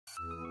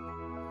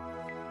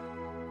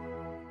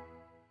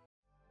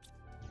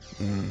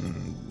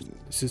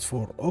This is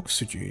for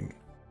oxygen.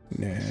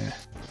 Nah.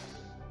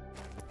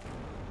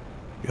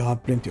 You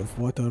have plenty of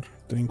water,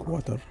 drink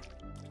water.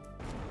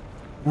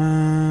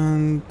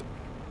 And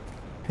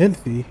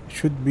healthy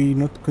should be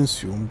not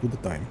consumed with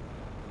the time.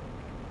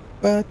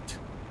 But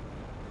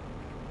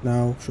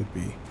now should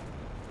be.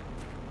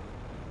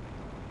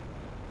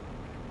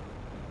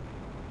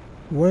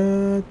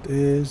 What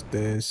is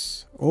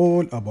this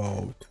all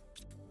about?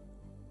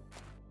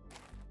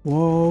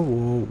 Whoa,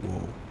 whoa,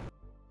 whoa.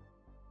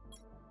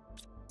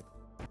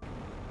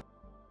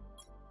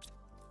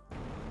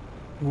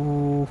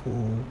 Oh,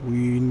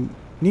 we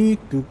need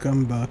to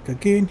come back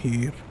again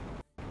here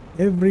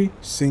every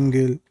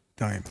single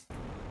time.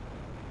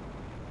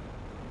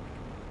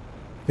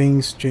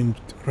 Things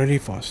changed really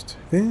fast.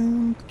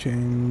 Things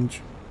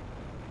change.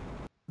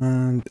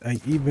 And I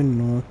even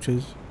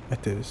notice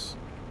it is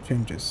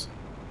changes.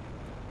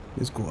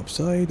 Let's go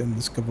upside and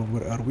discover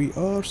where we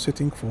are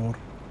sitting for.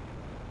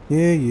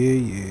 Yeah.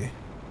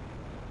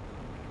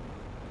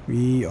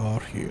 We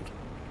are here.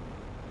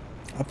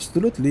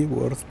 Absolutely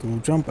worth to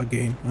jump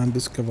again and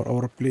discover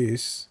our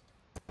place.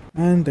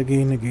 And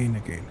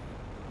again.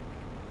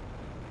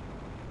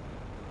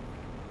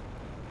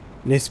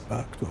 Let's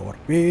back to our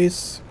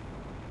base.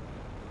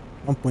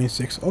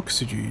 1.6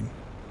 oxygen.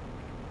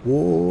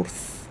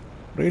 Worth.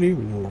 Really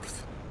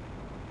worth.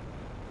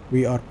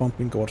 We are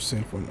pumping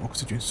ourselves on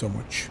oxygen so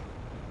much.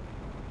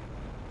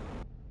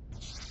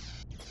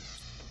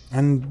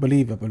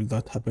 Unbelievable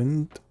that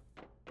happened.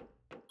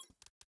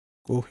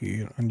 Go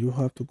here and you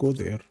have to go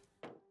there.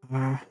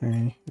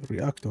 Hey,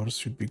 reactors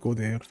should be go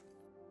there.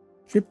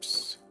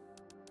 Ships.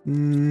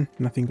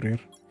 Nothing rare.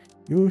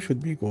 You should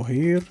be go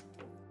here.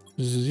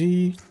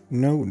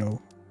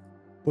 No.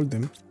 Pull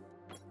them.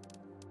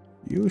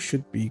 You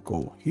should be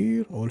go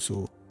here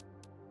also.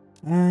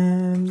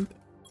 And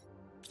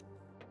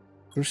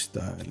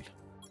crystal.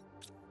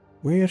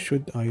 Where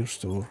should I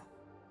store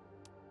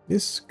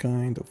this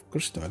kind of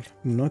crystal?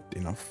 Not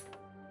enough.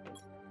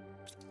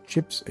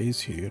 Chips is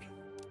here.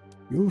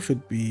 You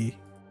should be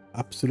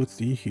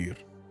absolutely here.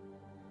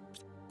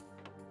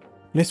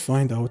 Let's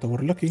find out our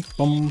lucky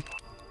bomb.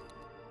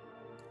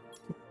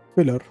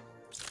 Filler.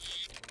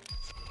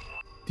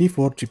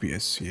 T4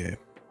 GPS, yeah.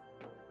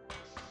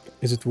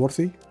 Is it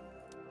worthy?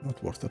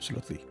 Not worth,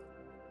 absolutely.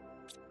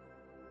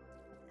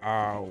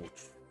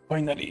 Ouch.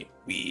 Finally,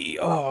 we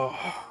are.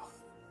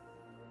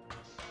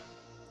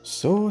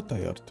 So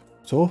tired.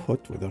 So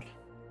hot weather.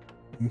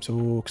 I'm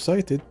so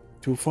excited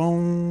to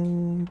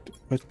find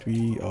what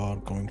we are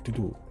going to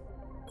do.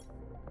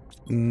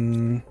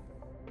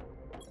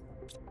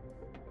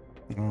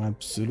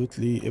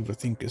 Absolutely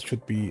everything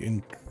should be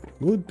in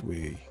good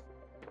way.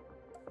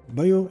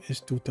 Bio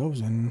is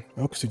 2000,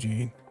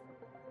 oxygen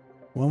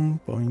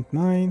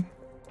 1.9,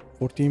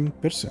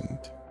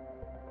 14%.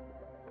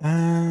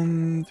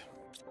 And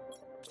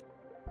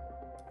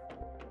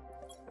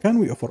can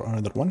we offer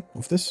another one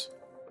of this?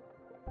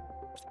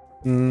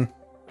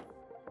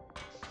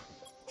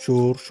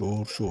 Sure.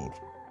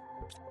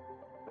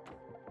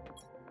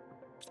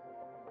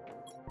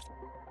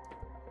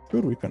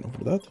 Sure, we can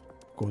offer that,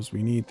 because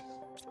we need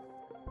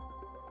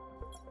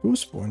 2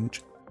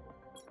 sponge.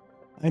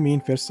 I mean,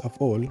 first of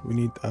all, we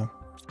need a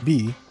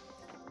bee.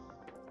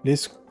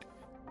 Let's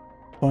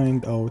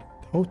find out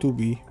how to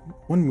be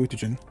 1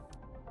 mutagen,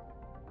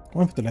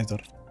 1 fertilizer.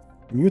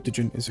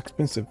 Mutagen is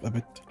expensive a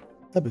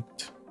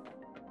bit.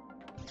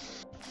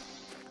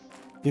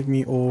 Give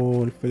me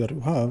all filler you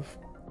have.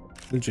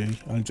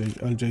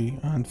 Algae,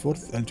 and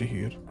 4th algae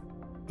here.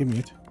 Give me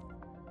it.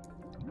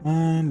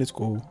 And let's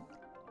go.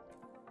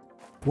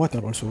 Water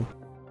also.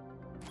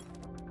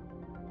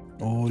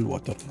 All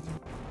water.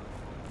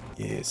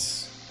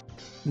 Yes.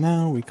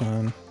 Now we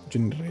can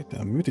generate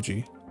a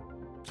mutagen.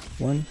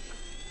 1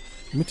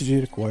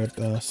 mutagen required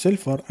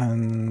sulfur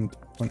and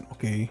 1.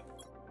 Okay.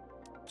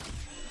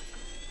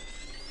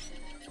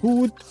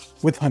 Food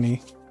with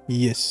honey.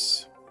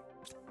 Yes.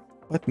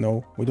 But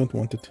no, we don't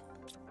want it.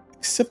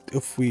 Except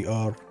if we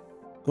are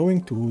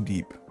going too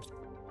deep.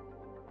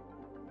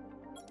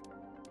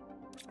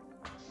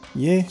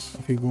 Yeah,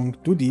 if we're going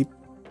too deep,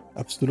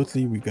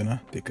 absolutely we're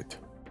gonna take it.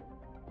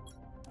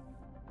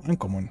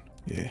 Uncommon.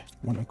 Yeah,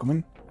 1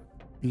 uncommon.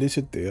 Place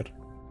it there.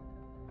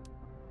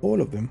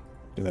 All of them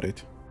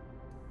generate.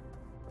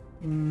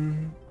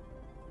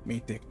 May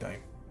take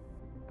time.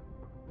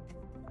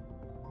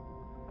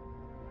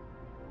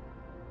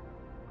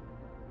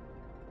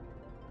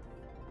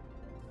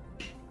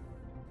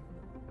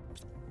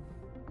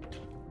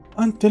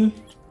 Until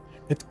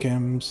it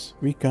comes,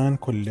 we can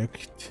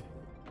collect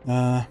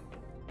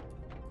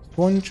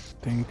sponge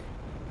thing.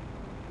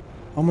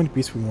 How many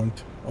pieces we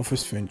want of a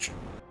sponge?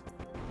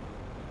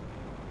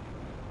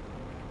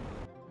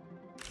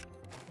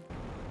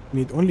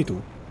 Need only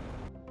 2.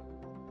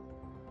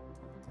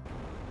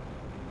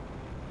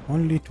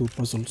 Only 2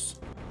 puzzles.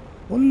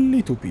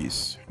 Only 2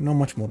 pieces. Not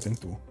much more than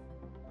 2.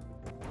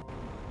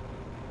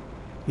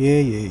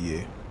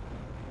 Yeah.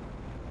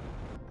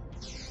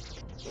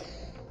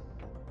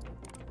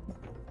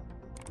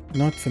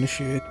 Not finish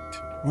yet.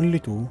 Only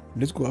two.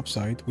 Let's go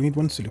upside. We need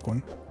one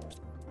silicon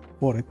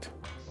for it.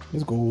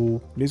 Let's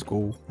go. Let's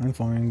go and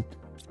find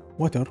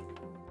water.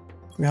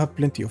 We have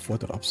plenty of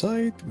water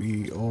upside.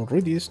 We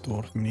already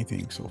stored many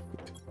things of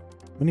it.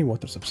 Many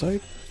waters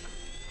upside.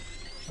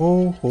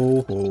 Ho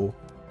ho ho.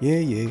 Yeah,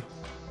 yeah.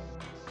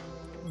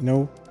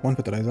 No, one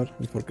fertilizer.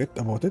 We forget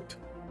about it.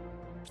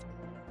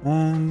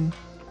 And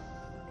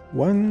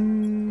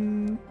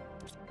one.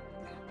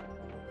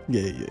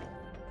 Yeah, yeah.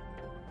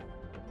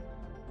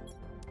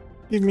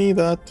 Give me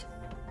that.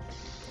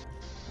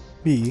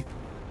 B.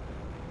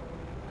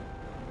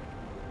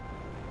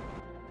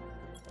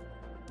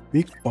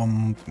 Big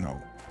pump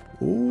now.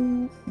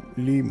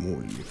 Holy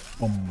moly.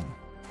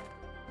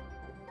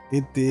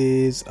 It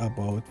is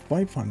about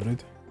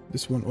 500.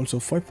 This one also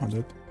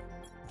 500.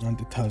 And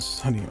it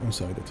has honey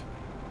inside it.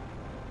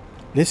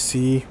 Let's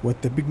see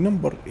what the big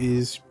number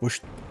is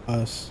pushed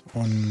us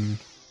on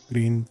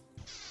green.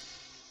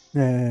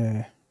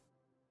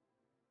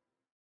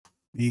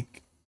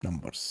 Big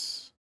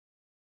numbers.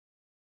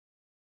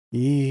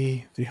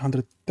 Yeah,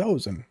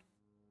 300,000.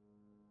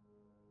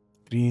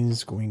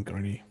 Green's going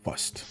really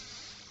fast.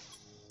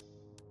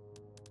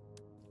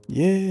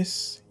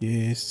 Yes,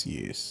 yes,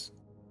 yes.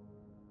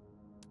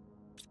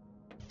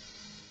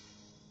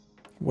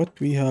 What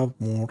we have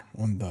more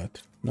on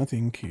that?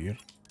 Nothing here.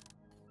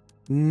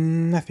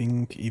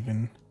 Nothing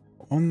even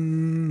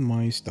on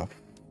my stuff.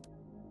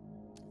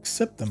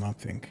 Except the map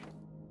thing.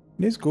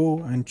 Let's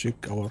go and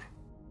check our...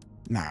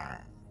 Nah.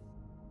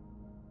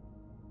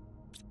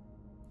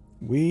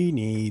 We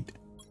need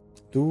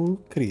to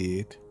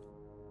create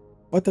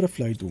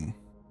butterfly dome.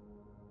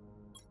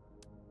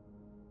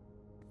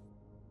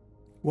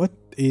 What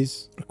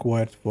is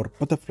required for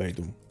butterfly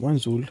dome? One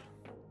zool.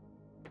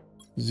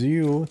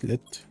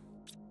 Zeolite.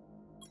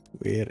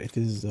 Where it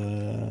is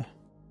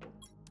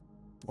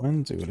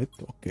one zeolite,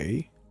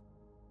 okay.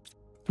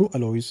 Two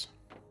alloys.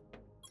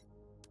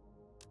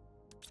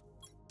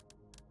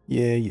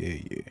 Yeah, yeah,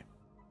 yeah.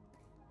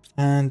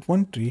 And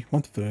one tree,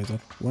 one fertilizer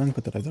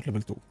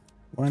level 2.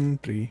 One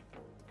tree,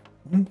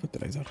 one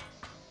fertilizer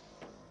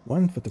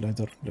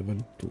level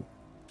 2.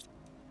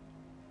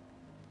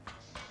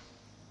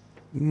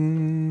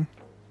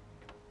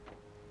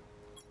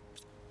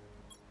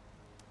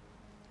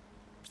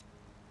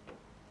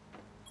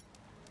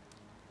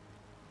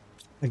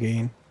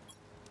 Again.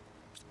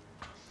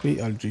 3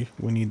 algae.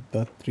 We need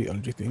that 3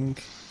 algae thing.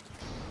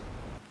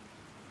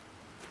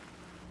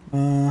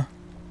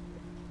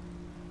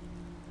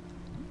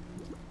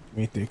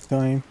 May take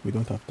time. We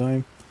don't have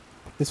time.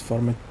 Let's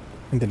farm it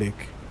in the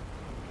lake.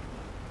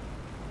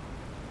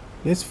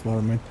 Let's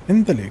farm it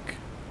in the lake.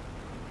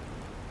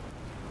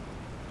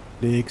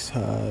 Lakes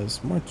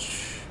has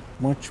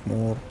much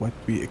more what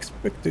we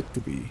expect it to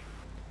be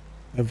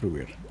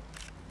everywhere.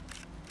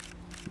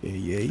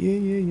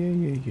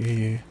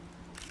 Yeah.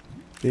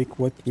 Take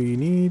what we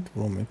need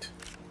from it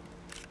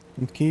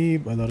and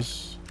keep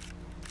others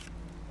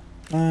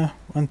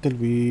until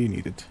we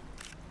need it.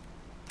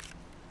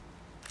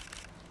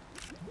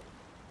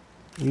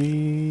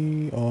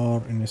 We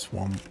are in a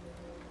swamp.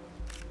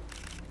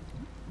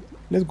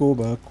 Let's go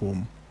back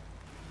home.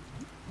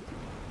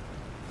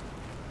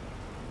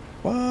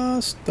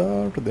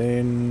 Faster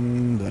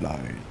than the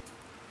light.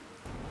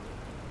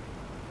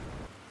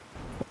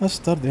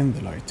 Faster than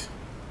the light.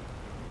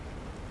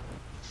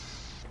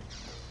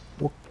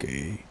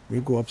 Okay, we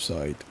go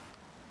upside.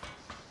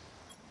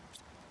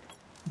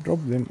 Drop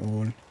them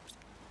all.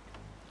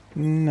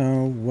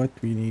 Now what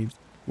we need?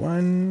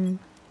 One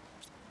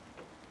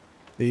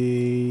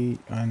day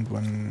and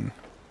one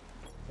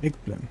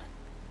eggplant.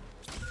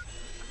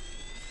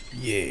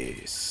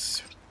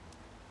 Yes.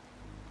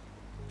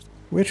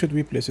 Where should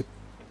we place it?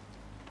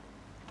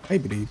 I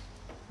believe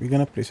we're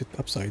gonna place it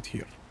upside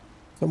here.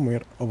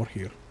 Somewhere over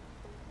here.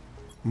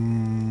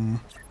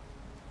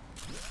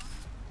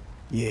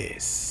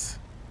 Yes.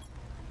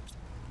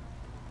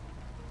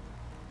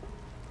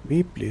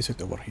 We place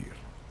it over here.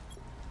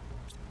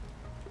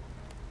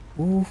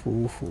 Oof.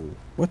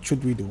 What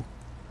should we do?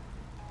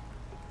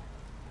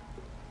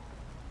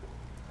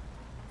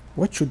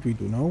 What should we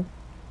do now?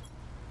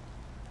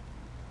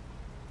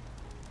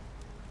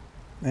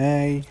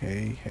 Hey.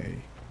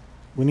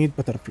 We need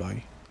butterfly.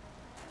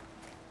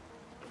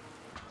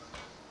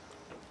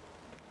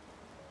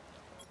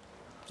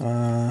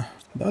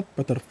 That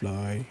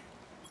butterfly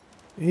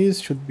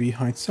should be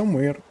hide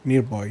somewhere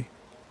nearby.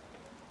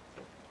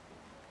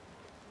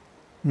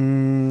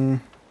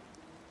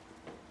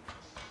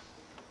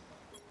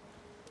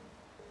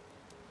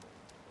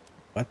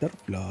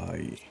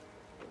 Butterfly.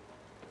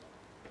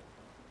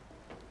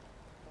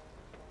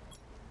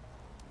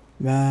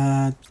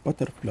 That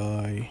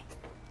butterfly.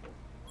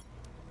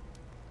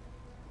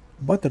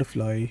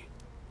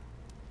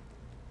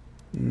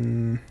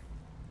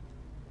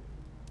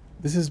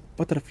 This is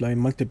butterfly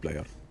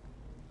multiplier.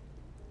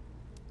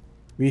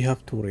 We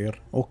have 2 rare.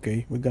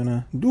 Okay, we're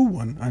gonna do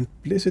one and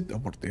place it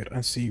over there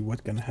and see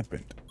what can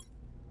happen.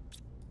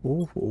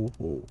 Oh.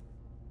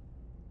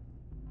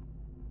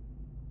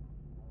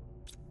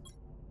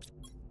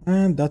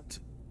 And that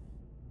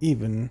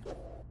even.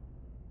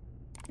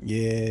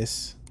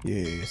 Yes,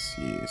 yes,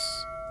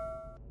 yes.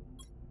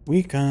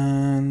 We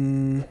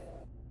can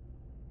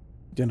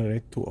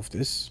generate two of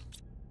this.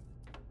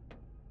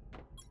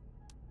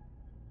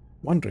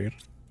 One rare.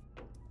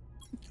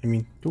 I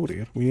mean, two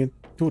rare. We need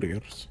two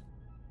rares.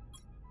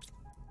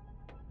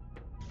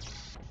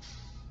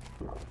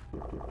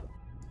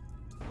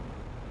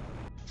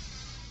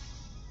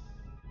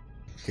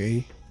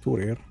 Okay, two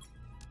rare.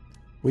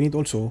 We need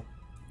also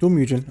two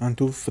mugen and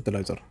two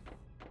fertilizer.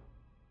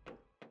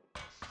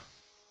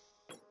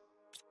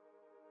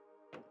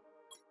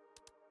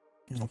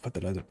 Now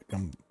fertilizer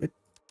become bit.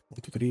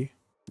 1, 2, 3.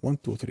 1,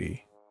 2,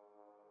 3.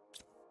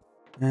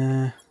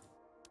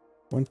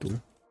 1,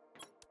 2.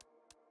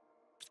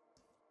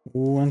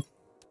 1.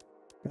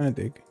 Can I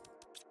dig?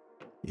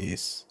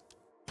 Yes.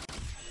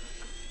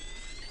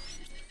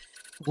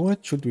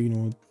 What should we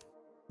need?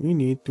 We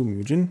need two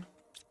mugen.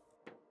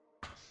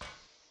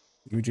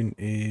 Mugen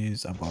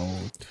is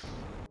about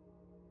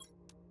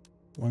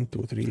 1,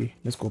 2, 3.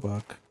 Let's go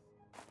back.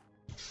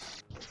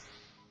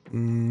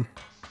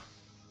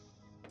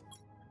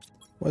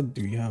 What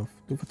do we have?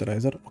 Two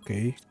fertilizer.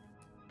 Okay.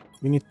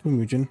 We need two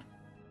mugen.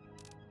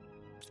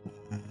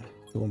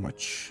 So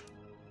much.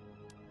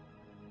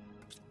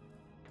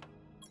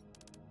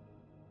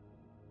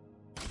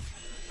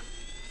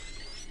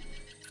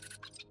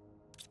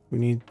 We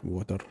need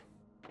water.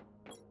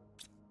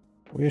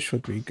 Where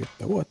should we get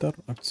the water?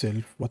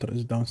 Itself. Water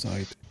is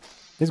downside.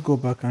 Let's go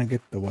back and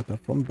get the water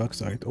from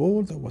backside.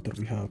 All the water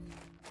we have.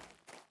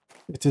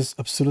 It is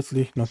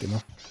absolutely not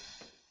enough.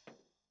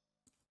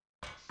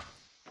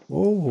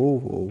 Whoa, whoa,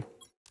 whoa.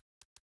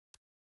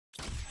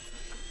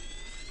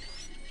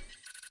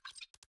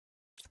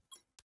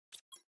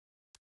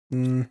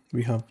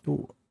 We have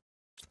two.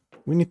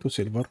 We need two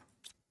silver.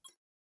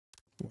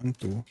 1,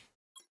 2.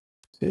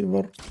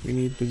 Silver. We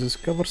need to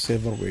discover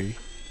silver way.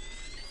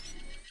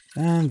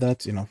 And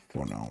that's enough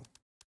for now.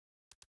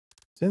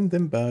 Send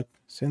them back.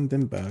 Send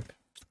them back.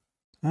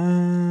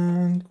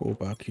 And go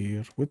back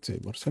here with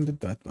silver. Send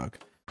it that back.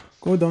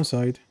 Go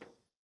downside.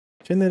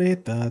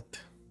 Generate that.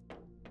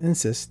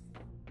 Insist.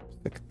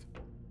 Select.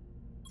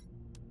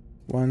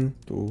 1,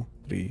 2,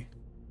 3.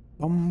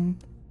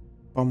 Pump.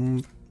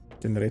 Pump.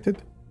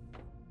 Generated.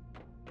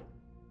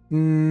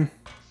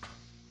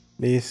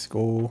 Let's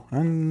go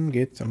and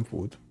get some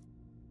food.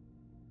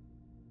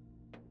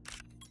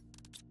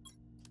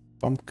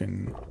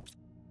 Pumpkin.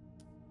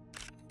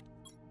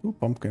 Two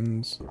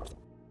pumpkins.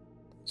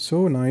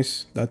 So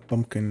nice that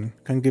pumpkin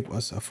can give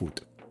us a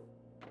food.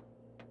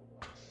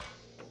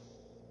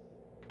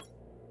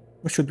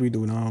 What should we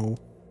do now?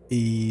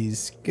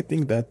 Is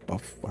getting that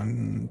buff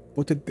and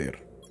put it there.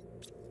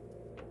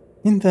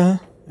 In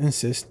the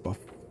insist buff.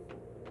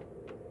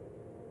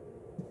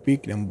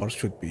 Big number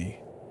should be.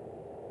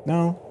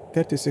 Now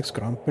 36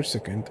 gram per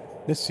second.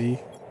 Let's see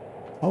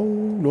how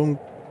long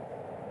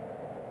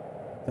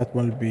that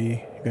will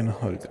be gonna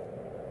hold.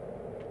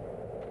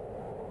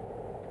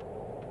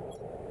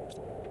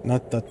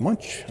 Not that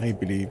much, I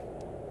believe.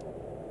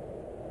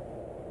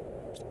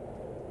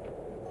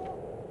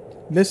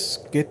 Let's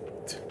get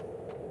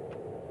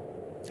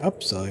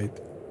upside.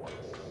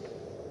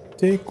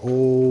 Take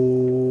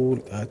all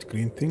that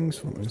green things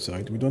from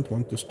inside. We don't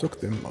want to stock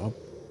them up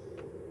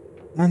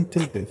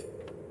until death.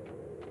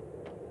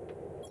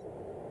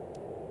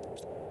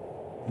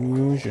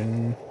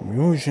 Mugen,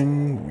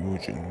 Mugen,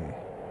 Mugen.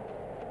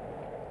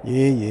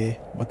 Yeah,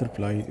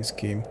 butterfly is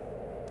came.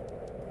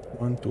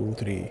 1, 2,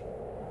 3.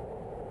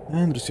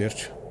 And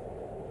research.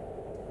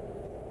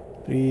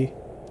 3,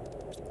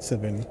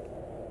 7.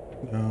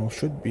 Now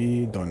should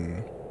be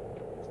done.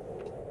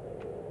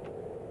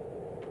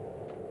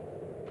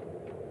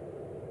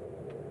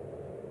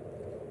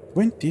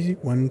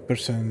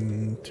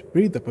 %1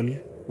 breathable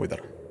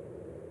weather.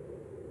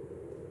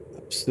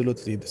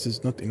 Absolutely, this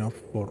is not enough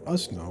for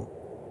us now.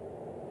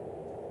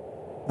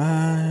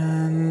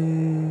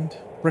 And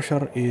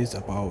pressure is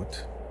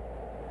about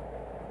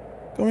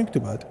going to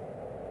bad.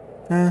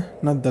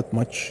 Not that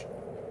much.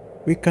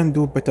 We can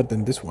do better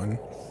than this one.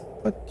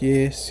 But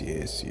yes.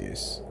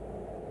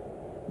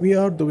 We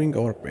are doing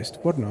our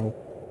best for now.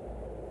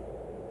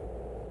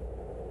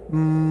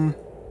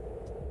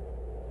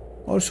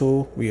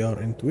 Also, we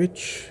are in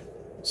Twitch.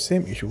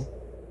 Same issue.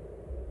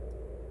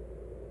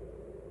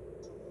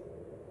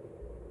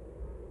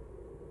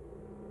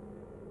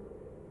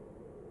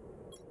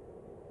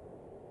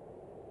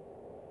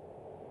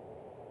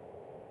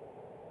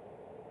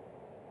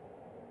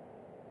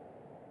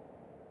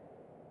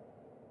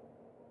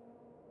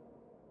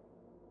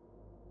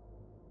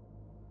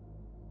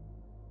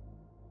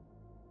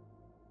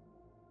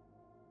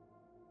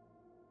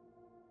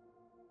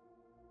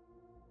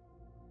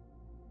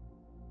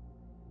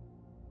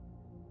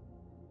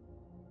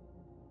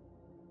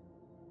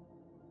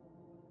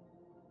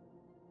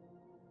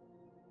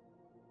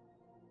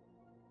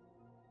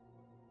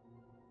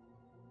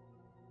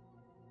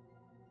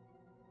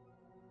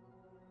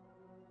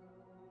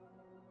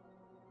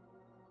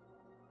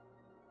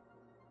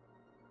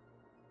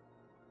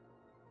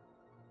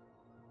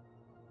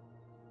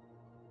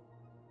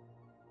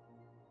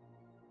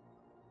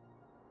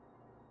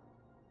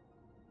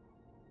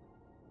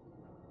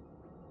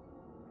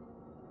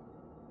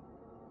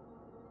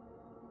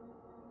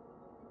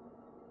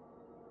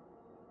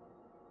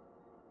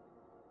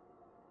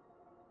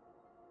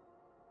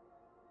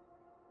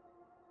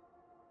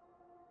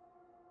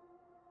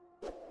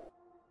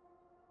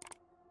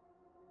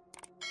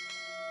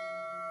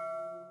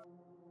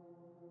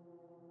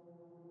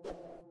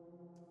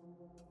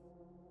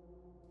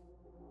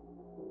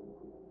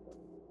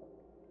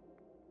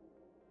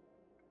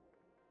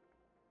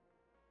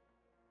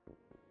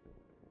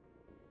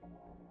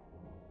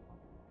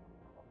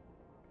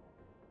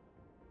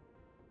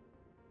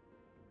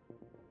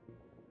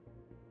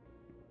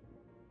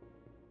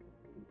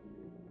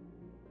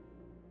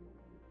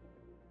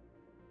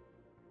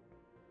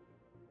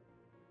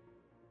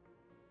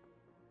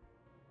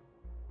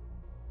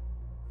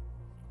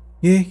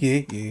 Yeah.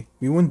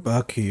 We went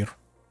back here.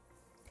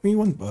 We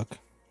went back.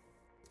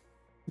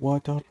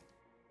 Water.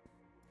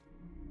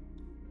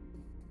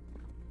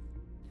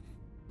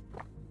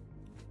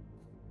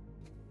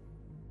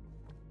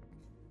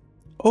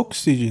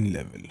 Oxygen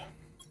level.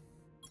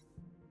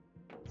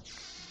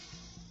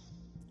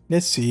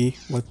 Let's see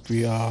what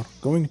we are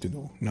going to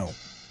do now.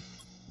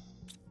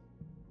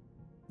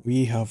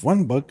 We have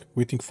one bug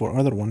waiting for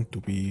another one to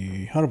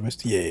be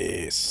harvested.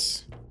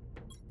 Yes.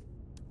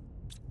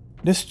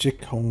 Let's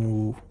check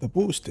how the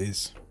boost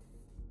is.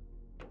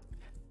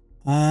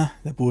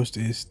 The boost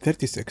is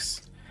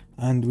 36.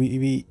 And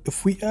we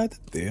if we add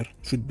it there,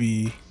 should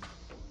be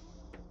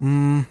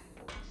the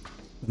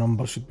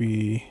number should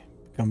be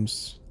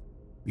becomes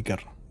bigger.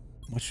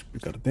 Much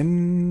bigger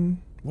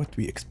than what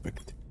we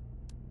expect.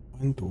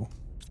 1, 2.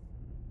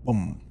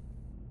 Boom.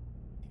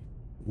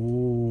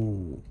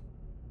 Ooh.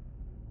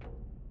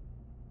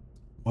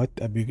 What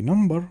a big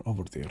number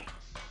over there.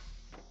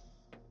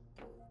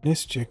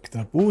 Let's check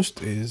the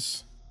boost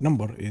is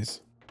number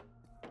is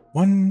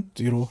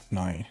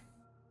 109.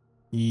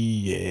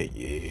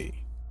 Yeah.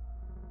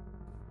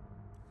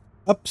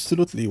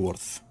 Absolutely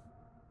worth.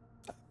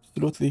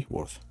 Absolutely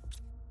worth.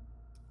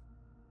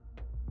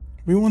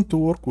 We want to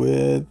work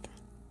with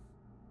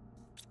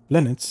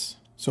planets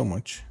so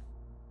much.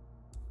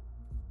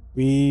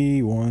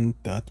 We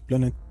want that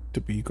planet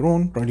to be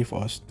grown really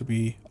fast, to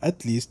be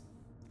at least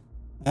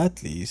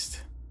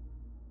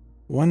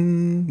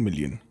 1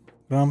 million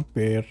gram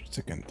per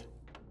second.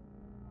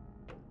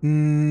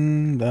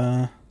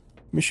 The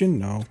mission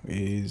now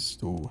is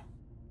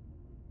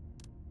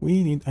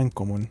we need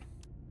uncommon.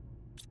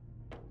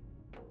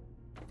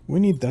 We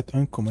need that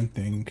uncommon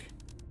thing.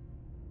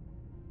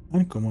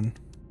 Uncommon.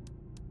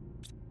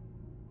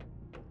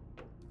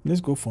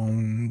 Let's go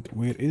find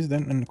where is the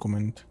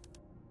uncommon.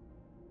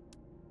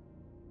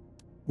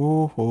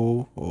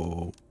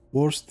 Oh.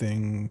 Worst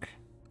thing.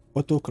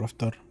 Auto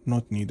crafter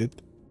not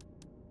needed.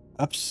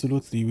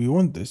 Absolutely we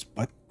want this,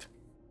 but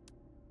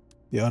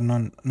there are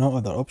no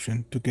other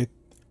option to get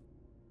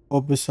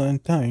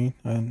obsidian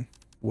and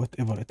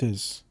whatever it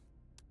is.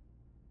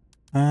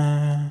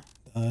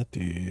 That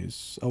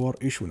is our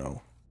issue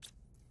now.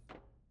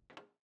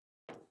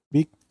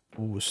 Big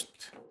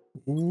boost.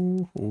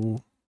 Ooh.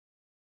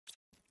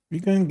 We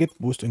can get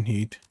boost in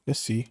heat. Let's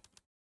see.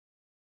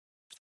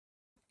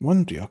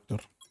 One reactor.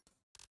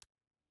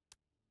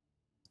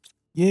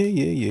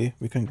 Yeah.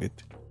 We can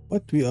get.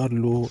 But we are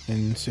low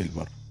in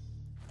silver.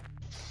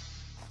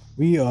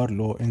 We are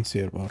low in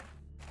silver.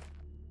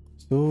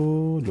 So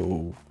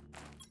low.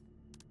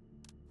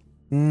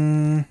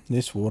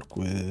 Let's work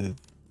with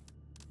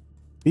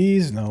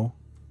bees now.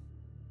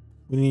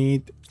 We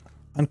need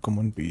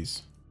uncommon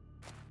bees.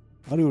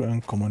 Are you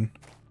uncommon?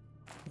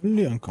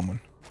 Only uncommon.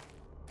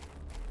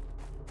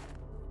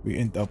 We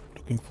end up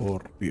looking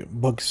for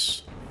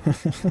bugs.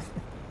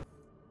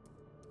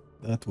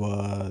 That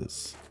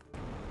was...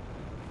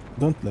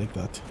 Don't like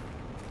that.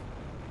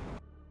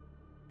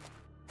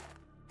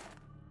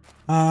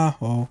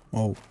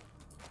 Oh.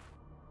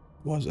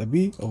 Was a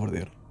bee over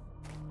there.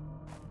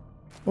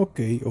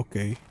 Okay.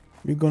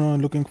 We're gonna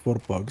looking for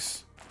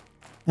bugs.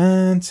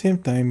 And same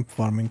time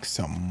farming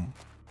some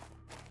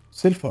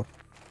silver.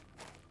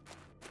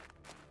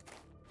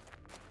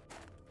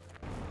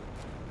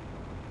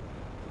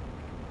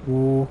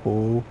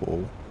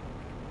 Oh.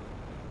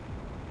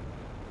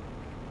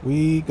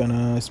 We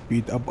gonna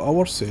speed up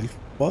ourselves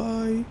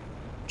by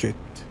jet.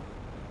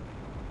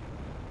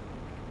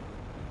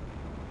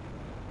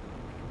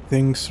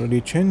 Things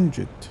really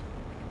changed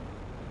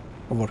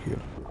over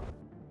here.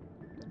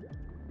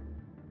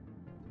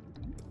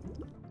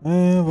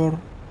 However,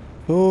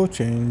 no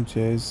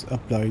changes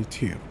applied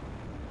here.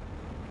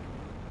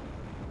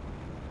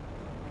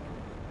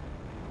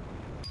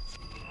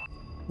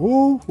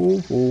 Oh,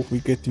 we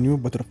get a new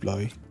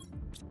butterfly.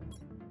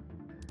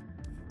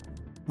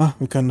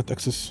 We cannot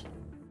access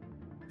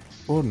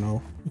for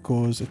now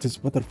because it is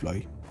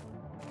butterfly.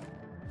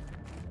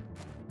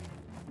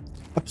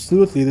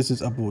 Absolutely, this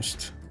is a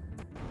boost.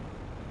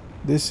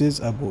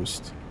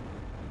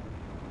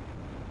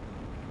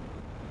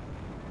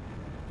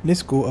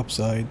 Let's go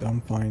upside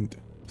and find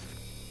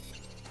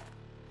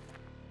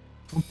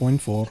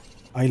 1.4.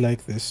 I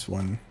like this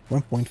one.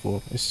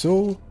 1.4 is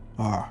so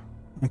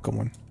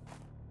uncommon.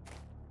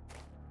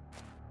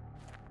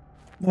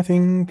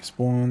 Nothing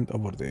spawned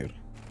over there.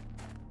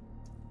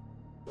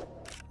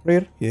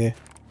 Rare? Yeah.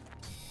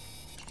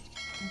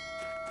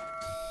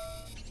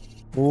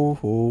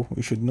 Oh,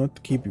 we should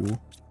not keep you.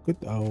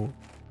 Get out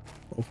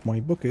of my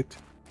bucket.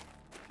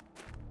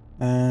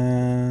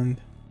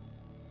 And...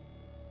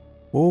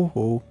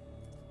 Oh,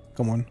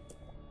 come on.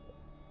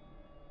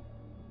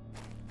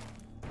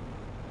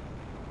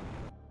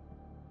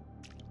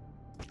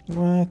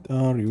 What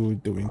are you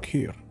doing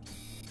here?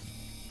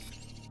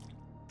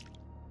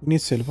 We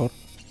need silver.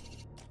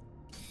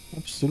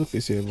 Absolutely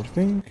silver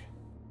thing.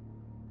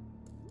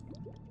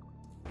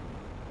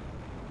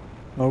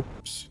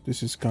 Oops,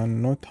 this is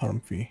cannot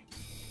harm me.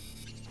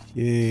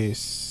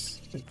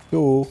 Yes.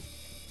 So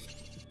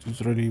it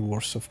is really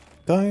worth of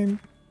time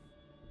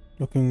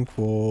looking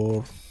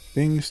for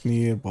things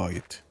nearby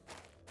it.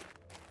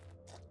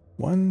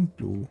 One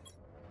blue.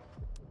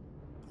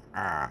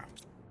 Ah,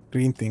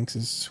 green things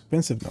is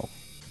expensive now.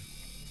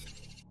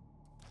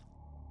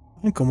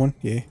 Uncommon,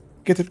 yeah.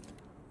 Get it.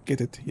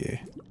 Get it, yeah.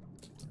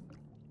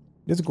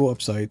 Let's go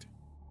upside.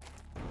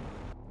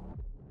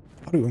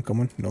 Are you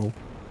uncommon? No.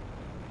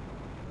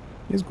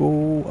 Let's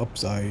go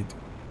upside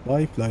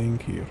by flying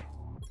here.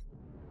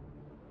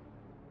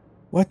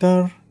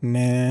 Water?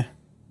 Nah.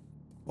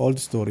 Old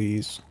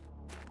stories.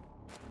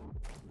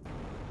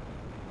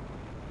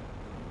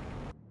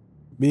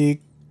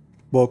 Big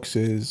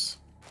boxes.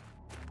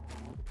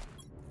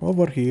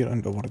 Over here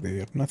and over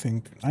there.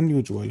 Nothing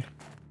unusual.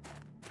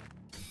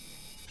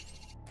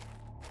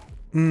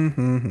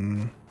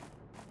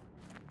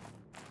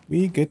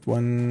 We get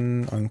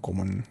one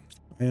uncommon.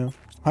 Yeah,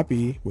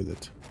 happy with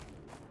it.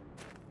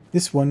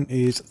 This one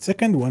is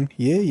second one.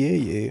 Yeah, yeah,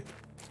 yeah.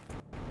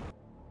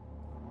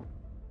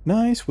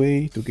 Nice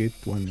way to get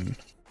one.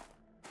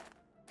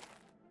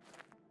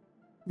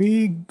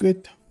 We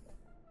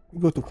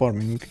go to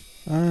farming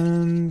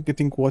and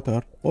getting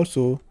water.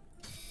 Also,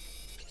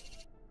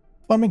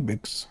 farming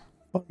bugs.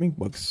 Farming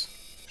bugs.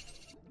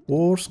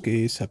 Worst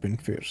case happen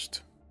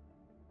first.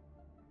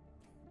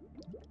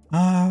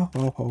 Ah,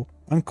 oh,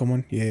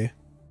 uncommon, yeah.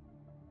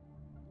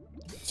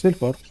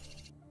 Silver.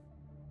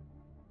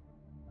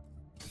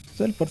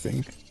 Silver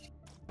thing.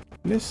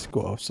 Let's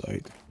go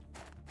outside.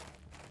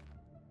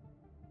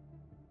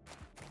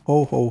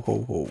 Ho, ho,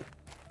 ho, ho.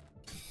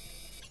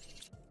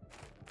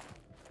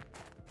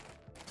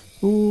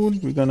 Soon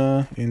we're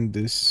gonna end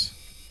this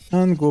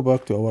and go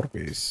back to our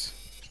base.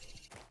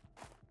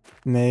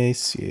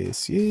 Nice,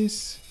 yes,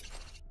 yes.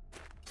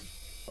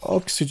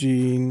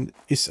 Oxygen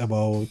is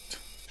about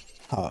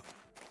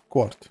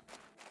quart.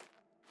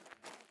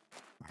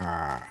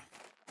 Ah.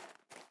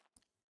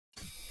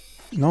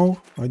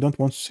 No, I don't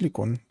want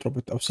silicon. Drop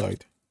it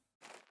outside.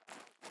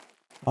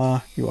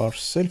 Ah, you are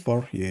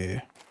silver,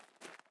 yeah.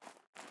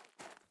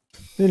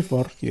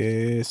 Silver,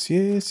 yes,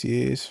 yes,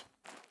 yes.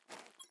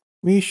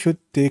 We should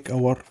take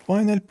our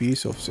final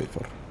piece of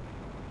silver.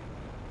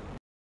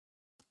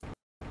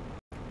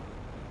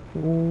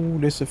 Oh,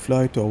 let's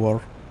fly to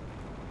our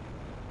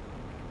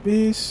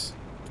base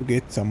to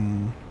get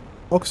some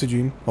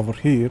oxygen over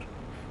here.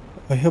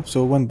 I hope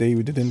so one day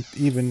we didn't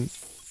even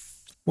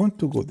want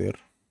to go there.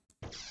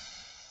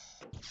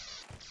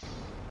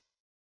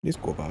 Let's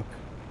go back.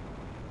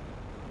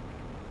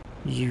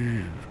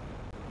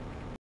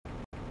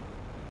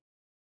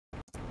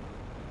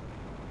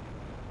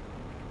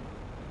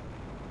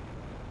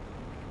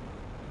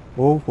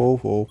 Oh, oh,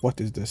 oh, what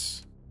is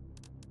this?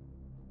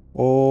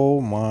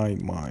 Oh my,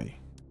 my.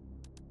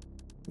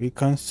 We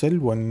can sell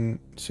one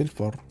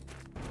silver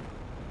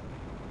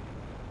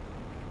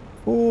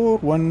for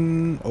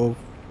one of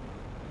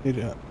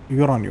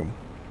uranium.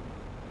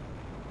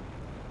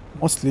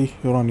 Mostly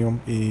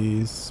uranium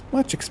is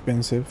much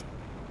expensive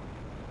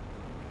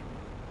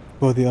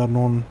because they are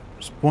known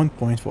spawn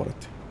point for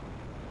it.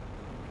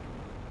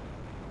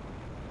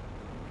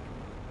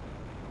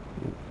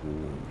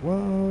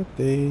 What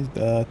is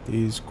that?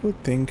 Is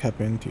good thing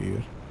happened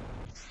here.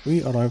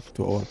 We arrived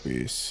to our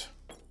base.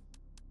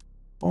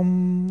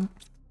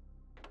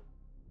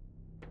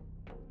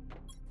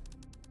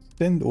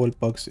 Send all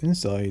bugs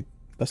inside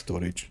the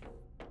storage.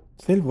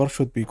 Silver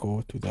should be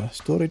go to the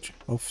storage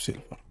of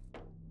silver,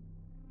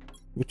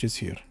 which is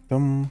here.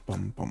 Bum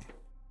bum bum.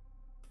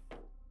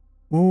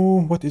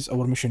 Oh, what is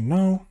our mission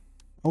now?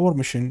 Our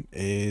mission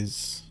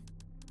is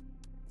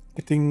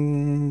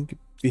getting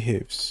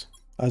behaves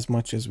as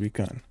much as we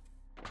can.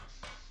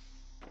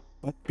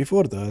 But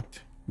before that,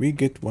 we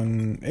get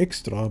one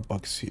extra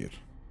bugs here.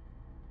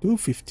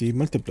 250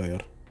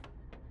 multiplier.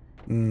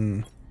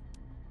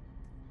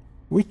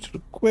 Which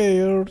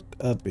required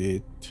a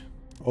bit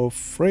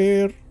of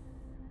rare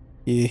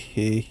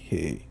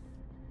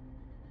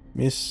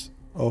miss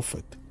of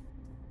it.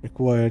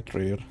 Required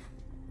rare.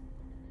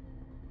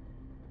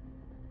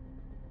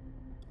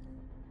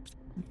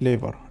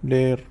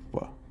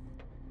 Larva.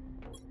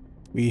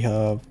 We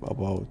have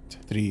about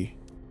 3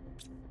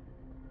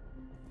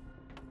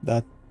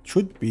 that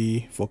should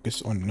be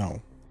focused on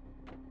now.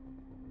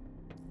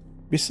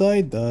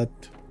 Beside that,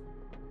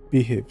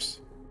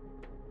 behaves.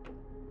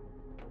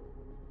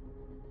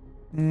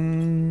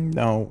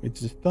 Now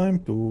it's time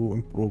to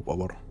improve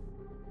our.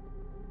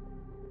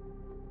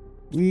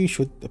 We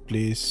should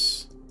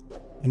place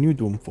a new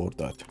dome for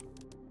that.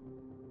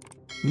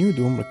 New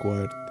dome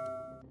required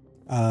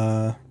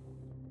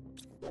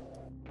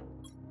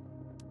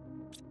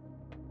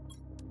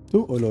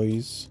 2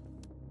 alloys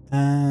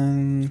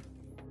and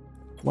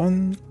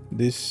 1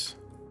 this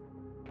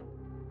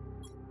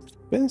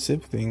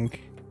expensive thing.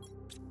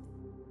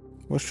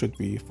 What should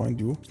we find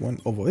you?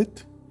 1 of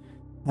it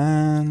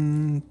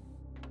and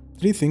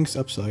 3 things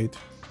upside.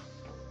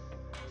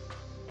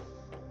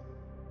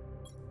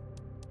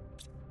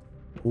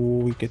 Oh,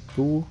 we get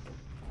 2.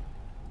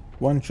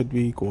 1 should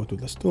be go to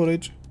the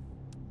storage,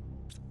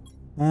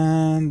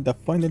 and the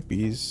final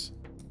piece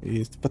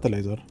is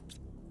fertilizer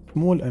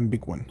Small and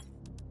big one.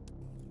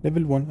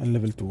 Level 1 and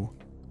level 2.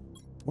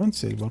 1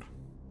 silver.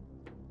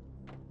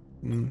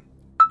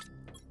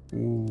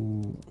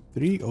 Ooh,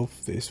 3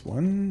 of this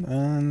one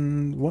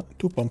and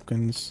 2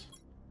 pumpkins.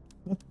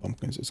 What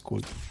pumpkins is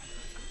called?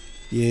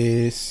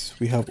 Yes,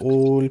 we have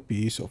all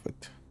piece of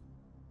it.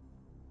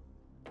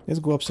 Let's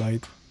go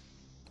outside.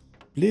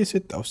 Place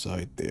it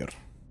outside there.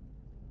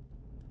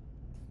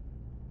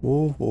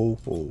 Whoa, whoa,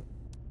 whoa.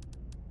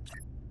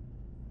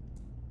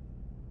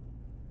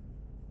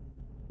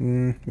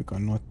 We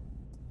cannot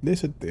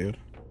place it there.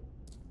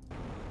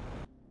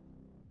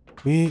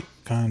 We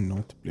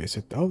cannot place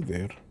it out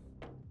there.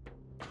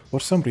 For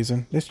some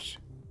reason, let's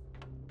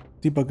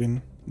debug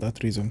in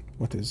that reason.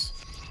 What is?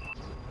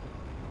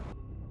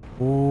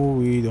 Oh,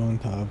 we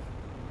don't have.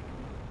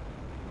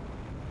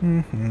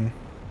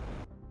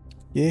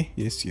 Yeah,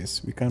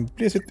 yes. We can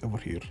place it over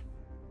here.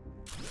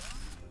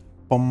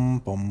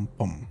 Pum.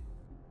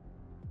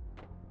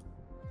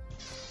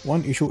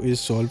 One issue is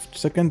solved.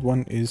 Second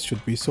one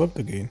should be solved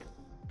again.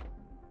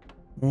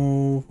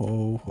 Oh,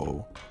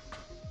 ho.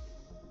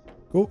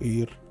 Go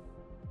here.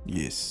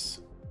 Yes.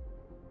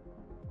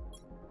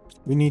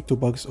 We need 2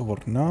 bugs over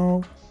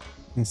now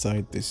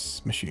inside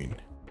this machine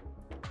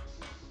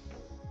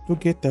to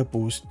get a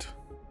boost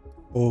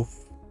of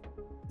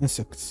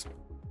insects.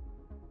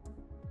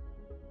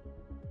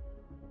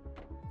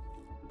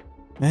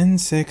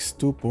 Insects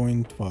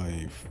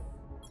 2.5.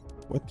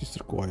 What is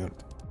required?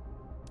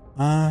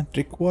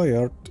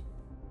 Required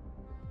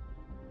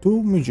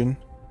 2 mission,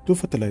 2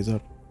 fertilizer,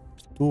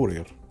 2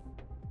 rare.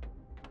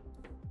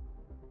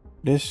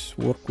 Let's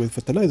work with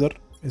fertilizer.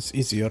 It's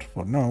easier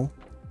for now.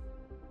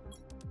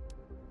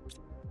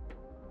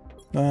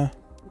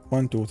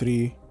 1, 2,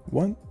 3.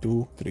 1,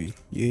 2, 3.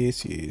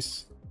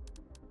 Yes.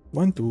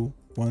 1, 2,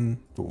 1,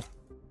 2.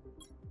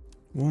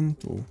 1,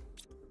 2.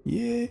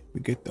 Yeah,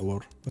 we get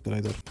our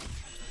fertilizer.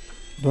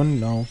 Done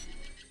now.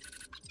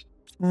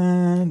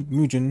 And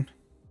Mugen.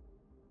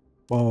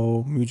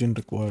 Wow, Mugen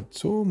required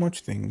so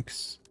much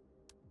things.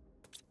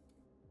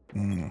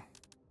 We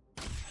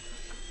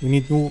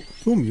need 2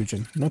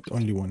 Mugen, not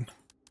only 1.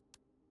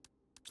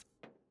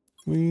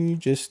 We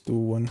just do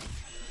 1.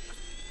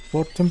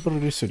 For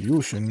temporary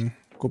solution,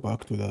 go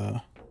back to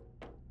the...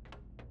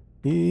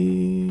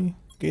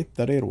 Get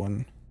the rare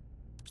one.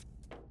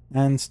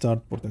 And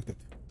start protected.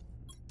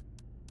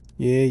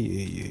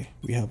 Yeah.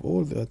 We have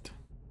all that.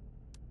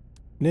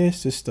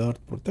 Let's start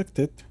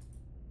protected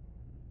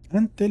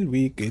until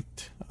we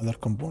get other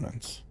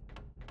components.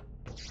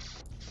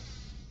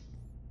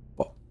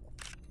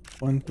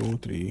 1, 2,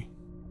 3,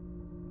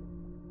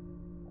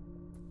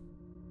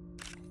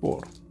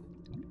 4.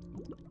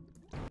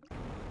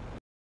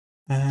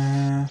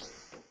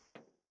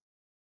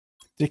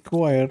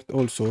 Required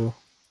also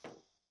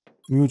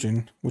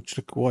Mugen, which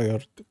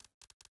required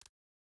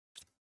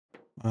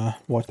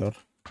water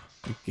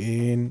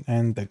again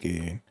and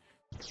again.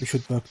 We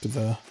should back to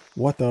the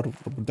water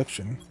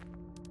production.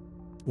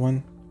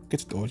 1,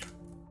 get it all.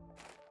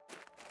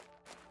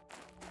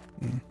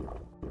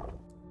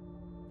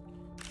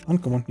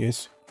 Uncommon,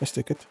 yes, let's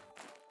take it.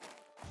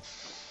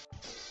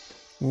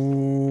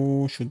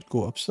 Oh, should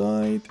go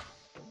upside.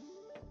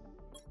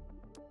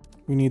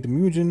 We need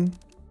Mugen.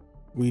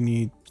 We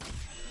need...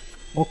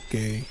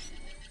 Okay.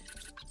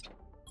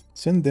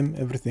 Send them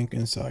everything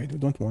inside. We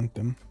don't want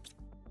them.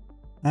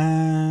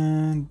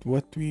 And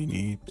what we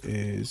need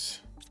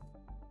is...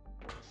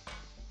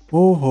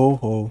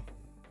 Oh.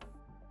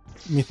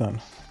 Methane.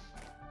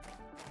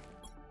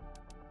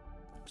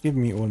 Give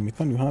me all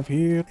methane you have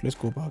here. Let's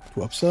go back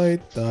to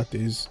upside. That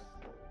is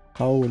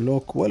how low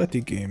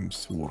quality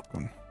games work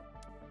on.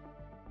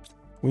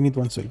 We need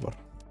 1 silver.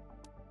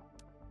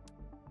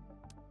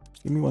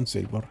 Give me 1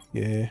 silver.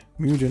 Yeah,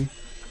 Mugen.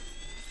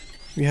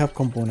 We have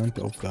component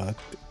of that.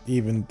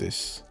 Even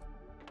this.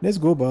 Let's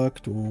go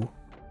back to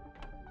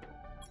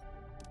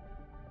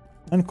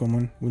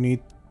uncommon. We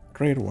need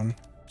rare one.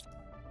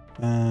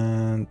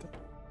 And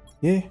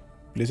yeah,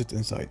 place it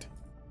inside.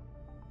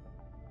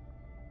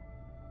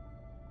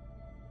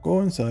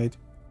 Go inside.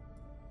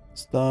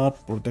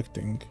 Start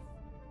protecting.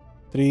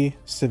 3,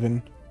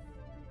 7.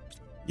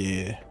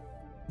 Yeah,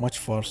 much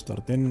faster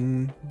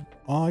than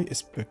I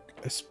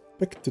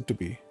expected to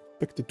be.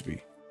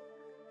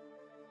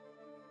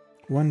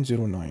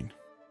 109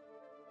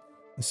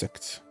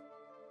 insects.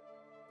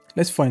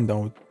 Let's find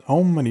out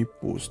how many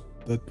boosts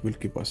that will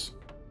give us.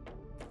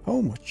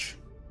 How much?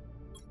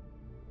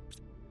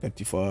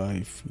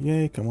 35.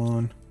 Yay, come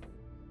on.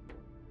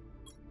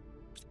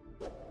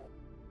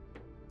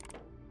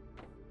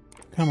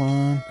 Come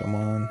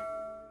on.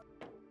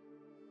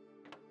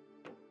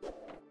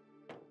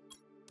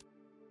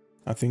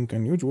 Nothing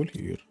unusual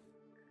here.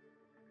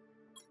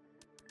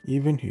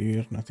 Even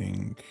here,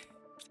 nothing.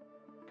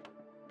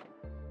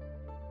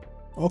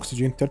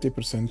 Oxygen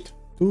 30%.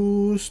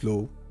 Too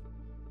slow.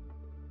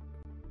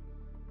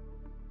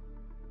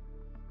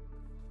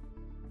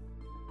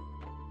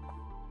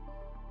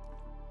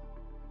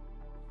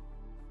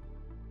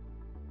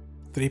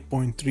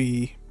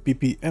 .3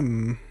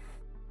 ppm.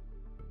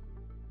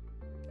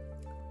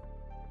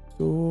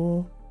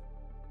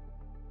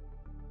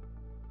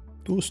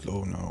 too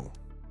slow now.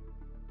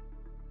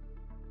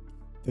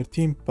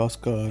 13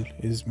 Pascal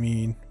is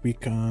mean we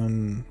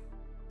can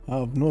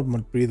have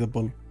normal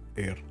breathable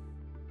air.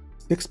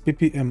 6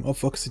 ppm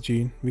of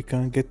oxygen, we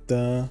can get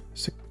the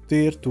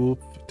sector to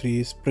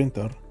 3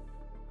 sprinter.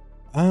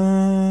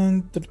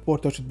 And the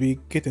reporter should be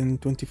getting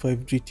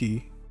 25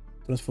 GT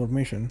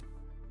transformation.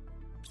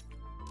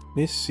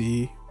 Let's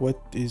see what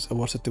is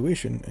our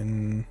situation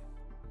in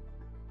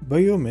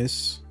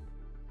biomes.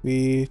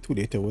 We too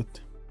late out.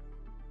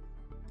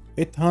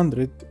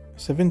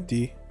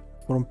 870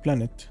 from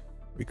planet.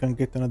 We can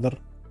get another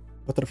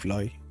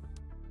butterfly.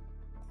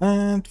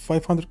 And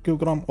 500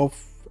 kilogram of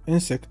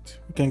insect.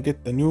 We can get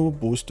a new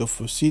boost of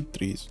seed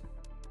trees.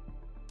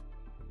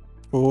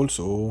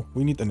 Also,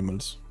 we need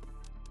animals.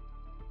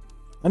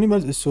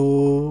 Animals is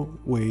so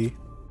way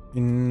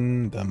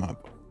in the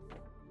map.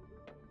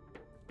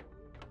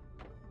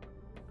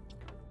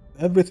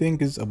 Everything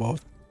is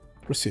about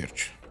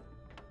research.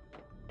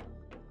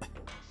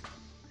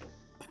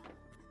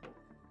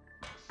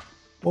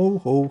 Oh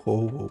ho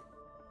ho ho.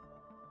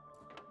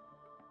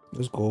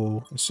 Let's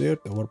go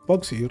insert our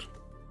bugs here.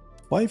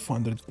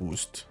 500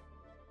 boost.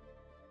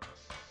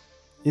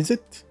 Is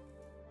it?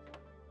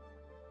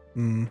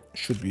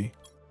 Should be.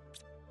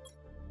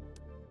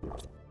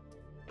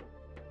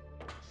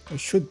 It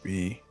should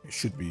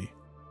be.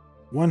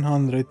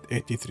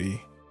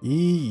 183.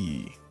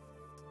 Eee.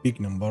 Big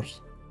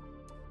numbers.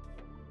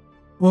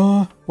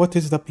 What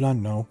is the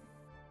plan now?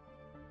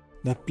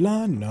 The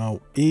plan now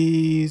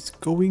is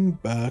going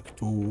back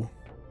to...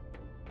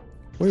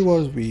 Where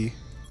was we?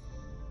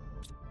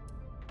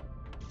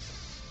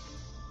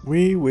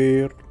 We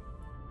were...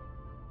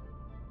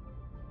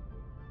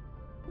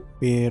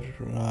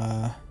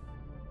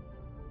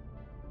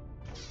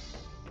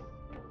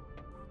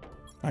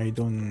 I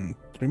don't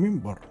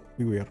remember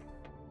we were.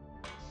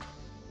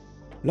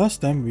 Last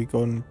time we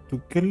gone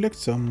to collect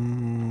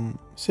some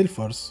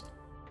silvers.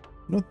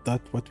 Not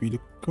that what we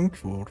looking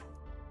for.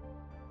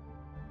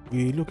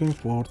 We looking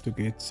for to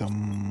get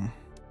some...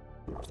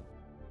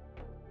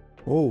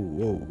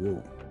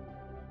 Whoa.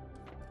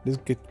 Let's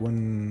get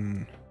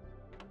one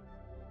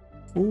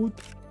food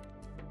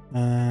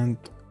and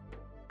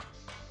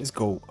let's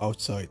go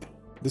outside.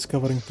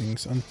 Discovering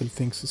things until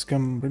things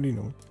become really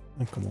new.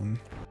 And come on.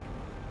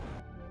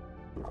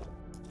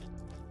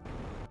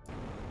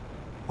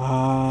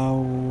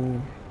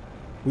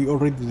 We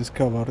already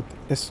discovered.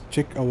 Let's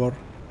check our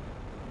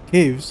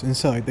caves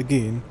inside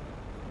again.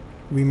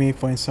 We may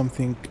find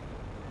something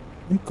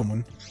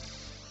uncommon.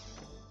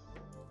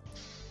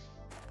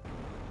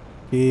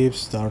 Caves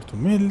start to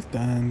melt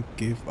and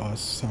give us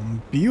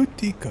some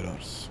beauty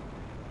colors.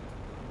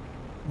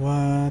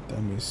 What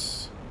a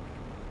miss.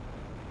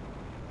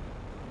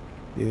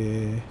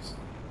 Yes.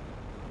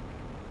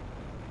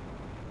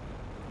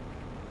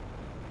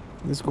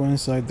 Let's go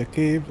inside the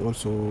cave.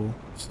 Also,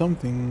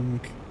 something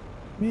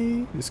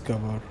may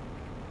discover.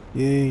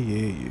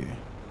 Yeah.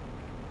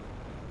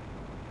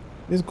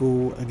 Let's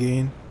go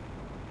again.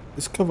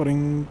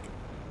 Discovering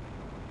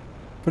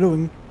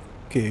following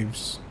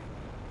caves.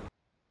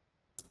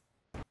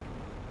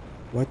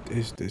 What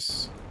is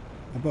this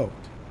about?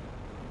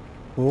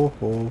 Ho.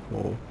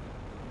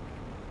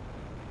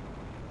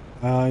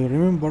 I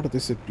remember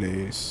this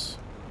place.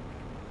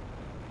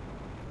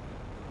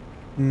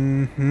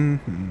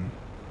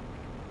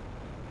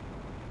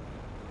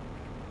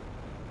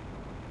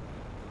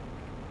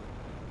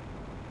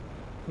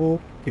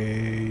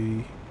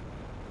 Okay.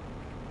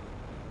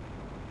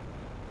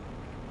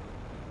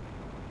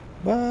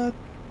 But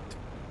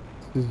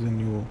this is a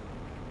new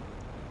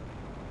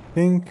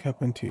thing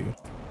happened here.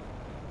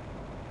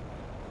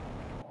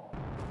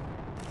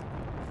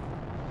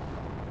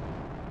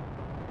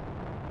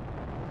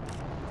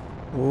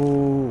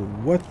 Oh,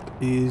 what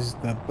is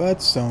the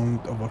bad sound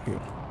over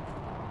here?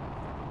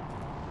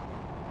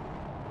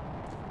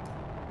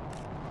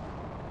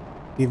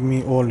 Give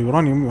me all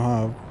uranium you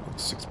have.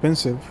 It's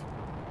expensive.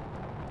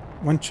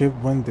 One chip,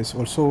 one this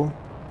also.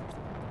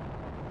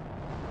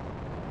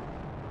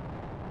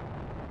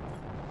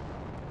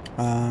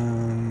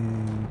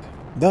 And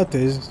that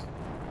is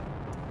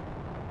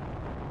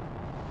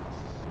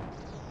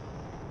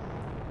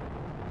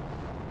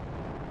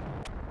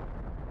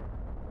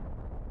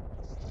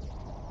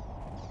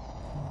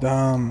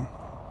damn,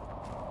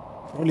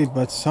 really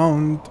bad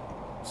sound.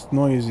 It's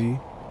noisy.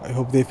 I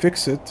hope they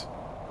fix it.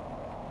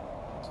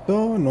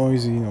 So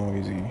noisy.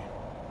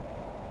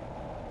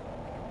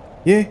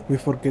 Yeah, we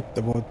forget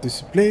about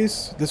this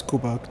place. Let's go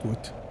back to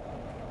it.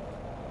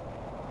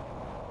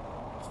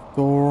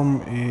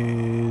 Storm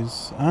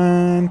is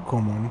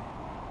uncommon.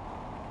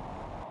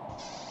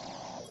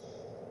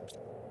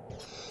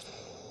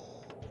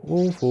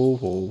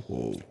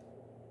 Whoa.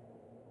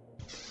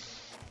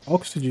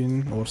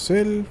 Oxygen or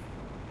self.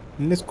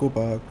 Let's go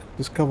back,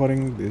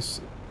 discovering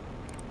this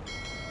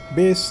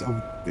base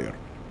out there.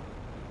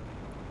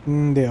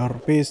 They are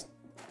based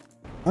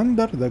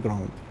under the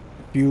ground.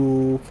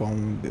 You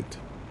found it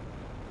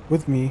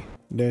with me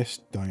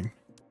last time.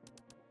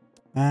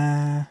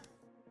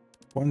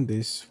 One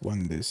this.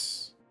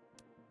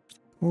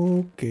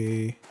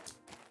 Okay,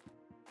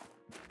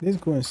 let's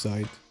go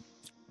inside.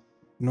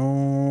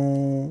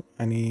 No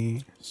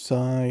any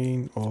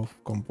sign of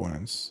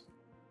components.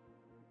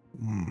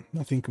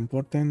 Nothing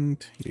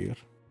important here.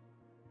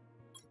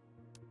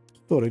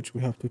 Storage,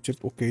 we have to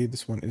check. Okay,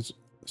 this one is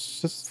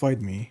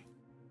satisfied me.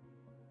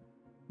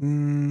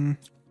 Pom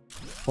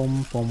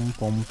pom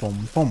pom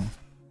pom pom.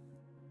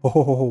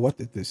 Oh, what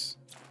is this?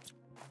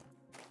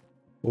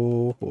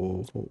 Oh.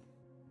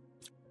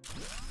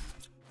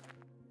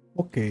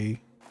 Okay,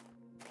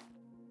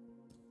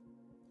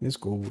 let's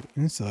go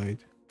inside.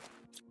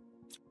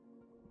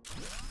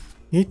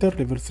 Heater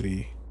level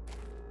 3.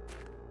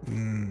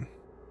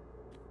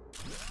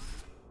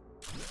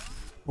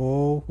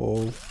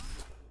 Oh.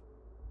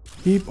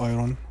 Keep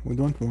iron. We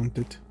don't want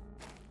it.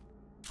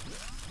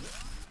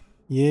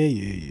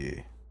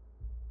 Yeah.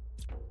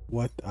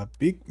 What a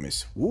big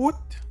mess.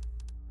 What?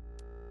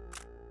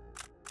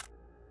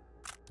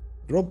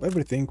 Drop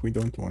everything we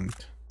don't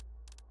want.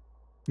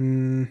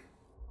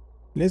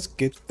 Let's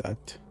get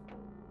that.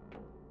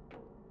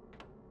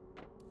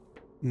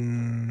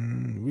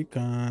 We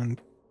can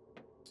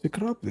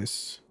scrap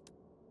this.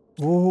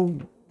 Oh,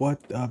 what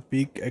a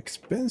big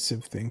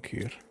expensive thing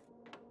here.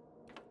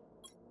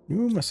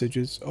 New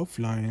messages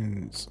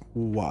offlines.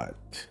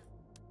 What?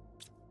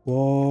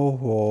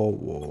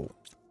 Whoa.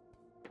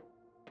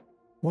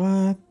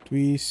 What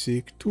we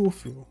seek to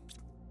feel.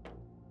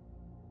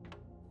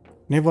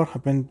 Never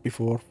happened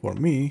before for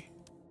me.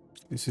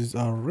 This is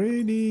a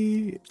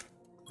really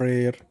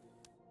rare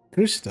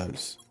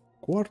crystals,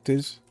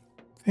 quartz,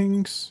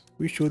 things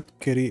we should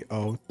carry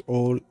out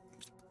all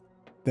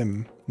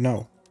them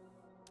now.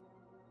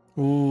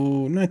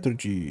 Oh,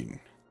 nitrogen.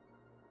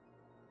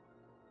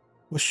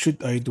 What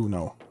should I do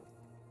now?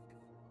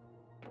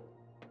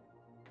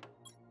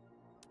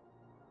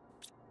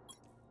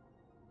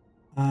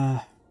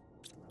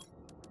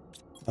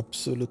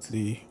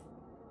 Absolutely.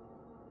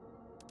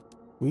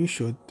 We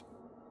should.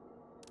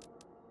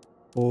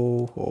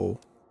 Oh.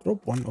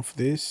 Drop one of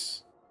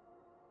this.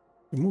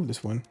 Remove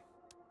this one.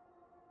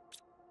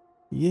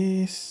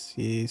 Yes.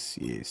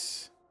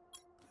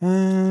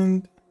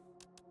 And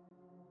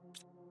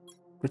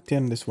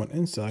return this one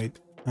inside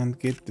and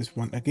get this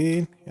one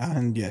again.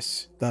 And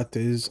yes, that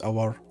is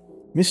our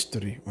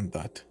mystery on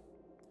that.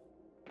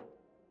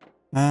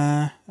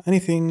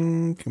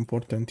 Anything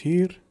important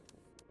here?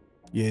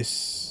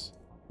 Yes.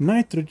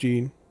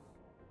 Nitrogen.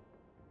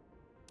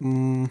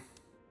 We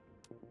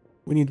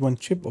need one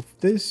chip of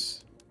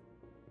this.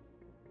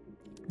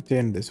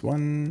 Return this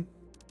one.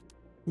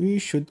 We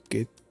should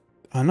get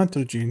a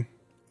nitrogen.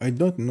 I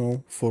don't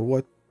know for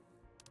what,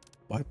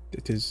 but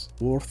it is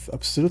worth,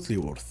 absolutely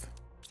worth.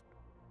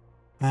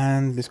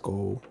 And let's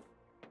go.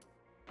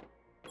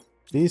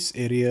 This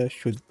area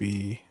should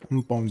be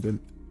impounded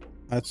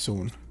at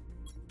soon.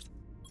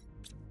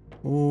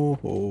 Oh.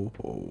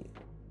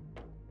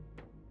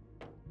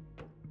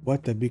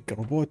 What a big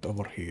robot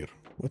over here.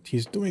 What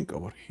he's doing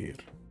over here.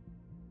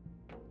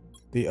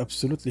 They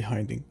absolutely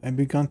hiding. I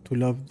began to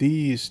love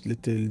these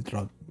little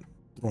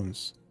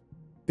drones.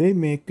 They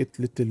make it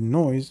little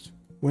noise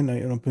when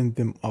I open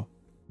them up.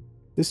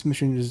 This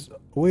mission is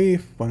way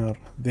funner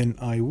than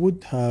I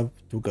would have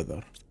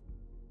together.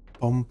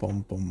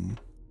 Pom.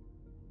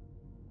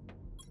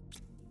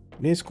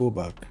 Let's go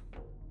back.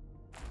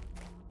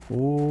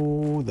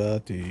 Oh,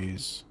 that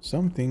is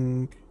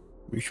something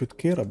we should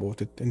care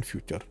about it in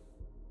future.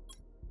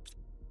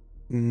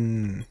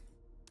 Send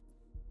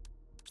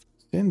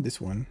this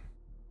one.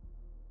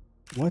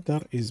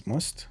 Water is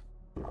must.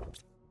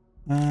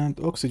 And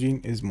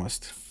oxygen is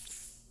must.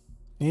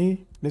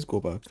 Hey, let's go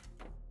back.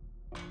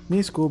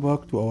 Let's go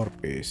back to our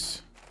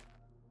base.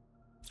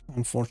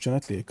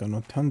 Unfortunately, I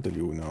cannot handle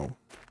you now.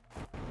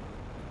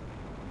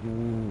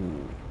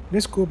 Ooh.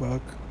 Let's go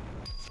back.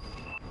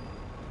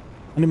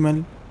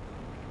 Animal,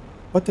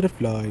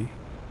 butterfly,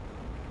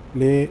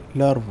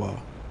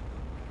 larva.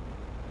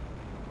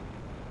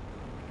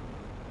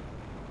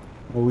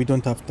 Oh, we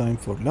don't have time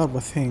for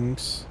larva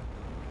things.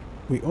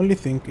 We only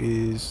think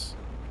is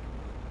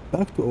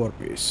back to our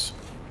base.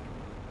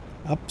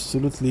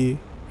 Absolutely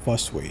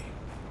fast way.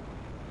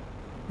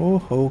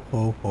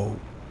 Ho.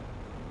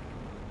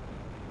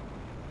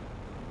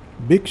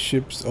 Big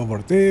ships over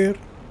there.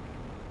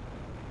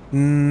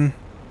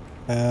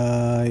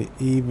 I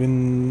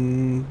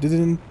even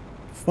didn't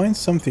find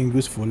something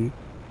useful,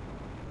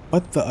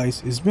 but the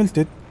ice is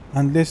melted,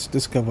 and let's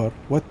discover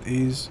what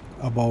is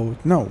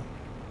about now.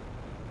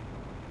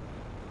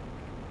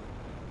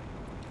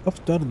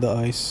 After the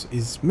ice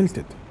is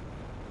melted,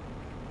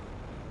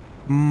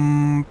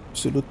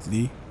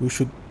 absolutely, we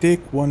should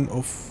take one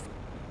of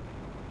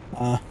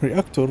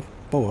reactor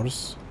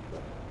powers.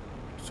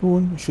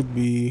 Soon should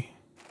be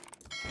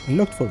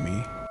unlocked for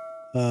me,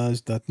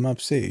 as that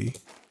map say.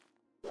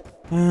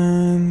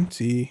 And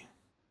see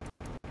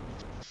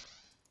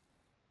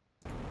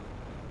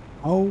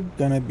how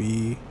gonna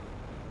be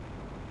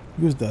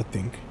use that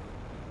thing.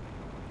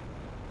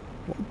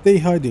 What they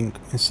hiding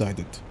inside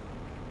it?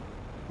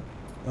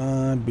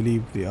 I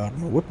believe there are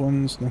no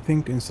weapons,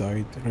 nothing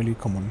inside really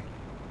common.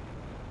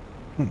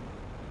 Hmm.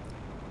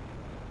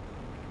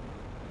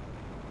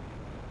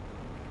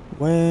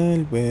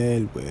 Well.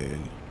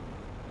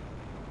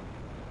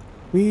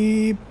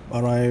 We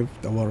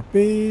arrived our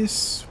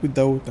base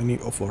without any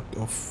effort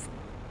of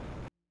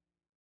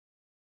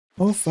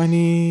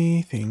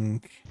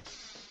anything.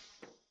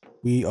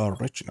 We are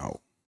rich now.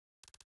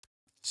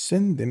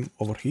 Send them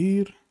over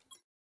here.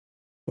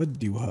 What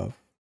do you have?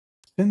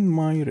 Send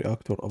my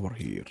reactor over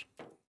here.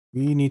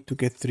 We need to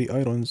get 3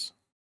 irons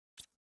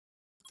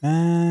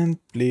and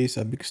place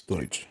a big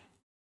storage.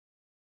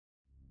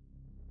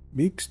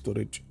 Big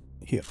storage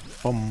here.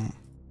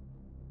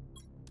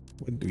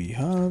 What do we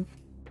have?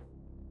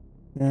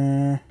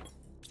 Uh,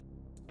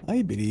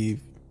 I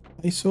believe,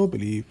 I so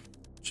believe,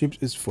 chips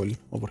is full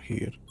over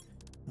here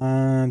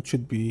and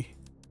should be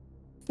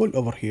full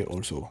over here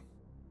also.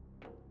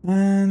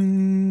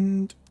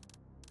 And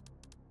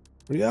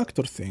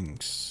reactor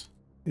things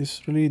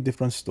is really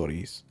different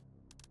stories.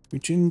 We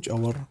change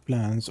our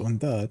plans on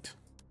that.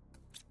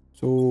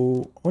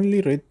 So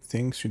only red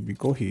things should be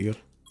go here.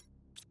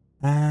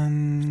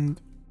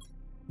 And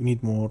we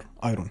need more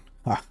iron.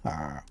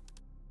 Haha.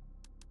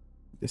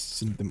 Let's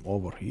send them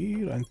over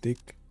here and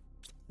take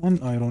an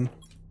iron.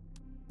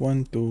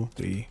 1, 2,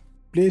 3.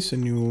 Place a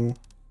new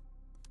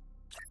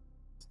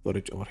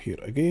storage over here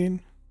again.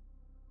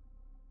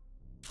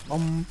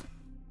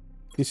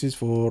 This is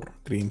for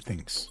green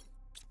things.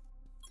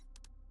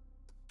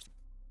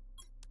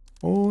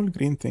 All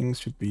green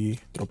things should be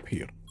drop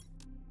here.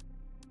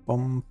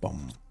 Bum.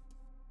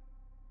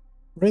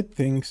 Red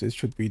things it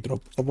should be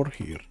dropped over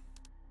here.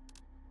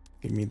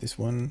 Give me this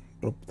one.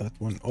 Drop that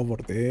one over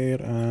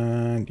there.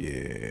 And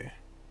yeah.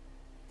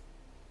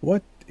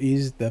 What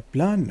is the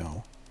plan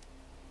now?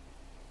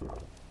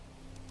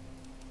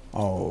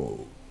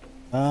 Oh,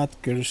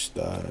 that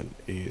crystal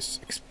is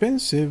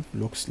expensive,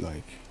 looks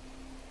like.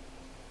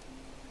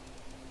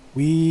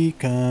 We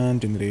can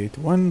generate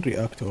 1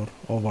 reactor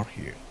over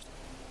here.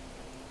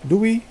 Do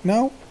we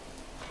now?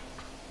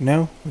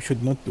 No, we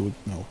should not do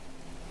it now.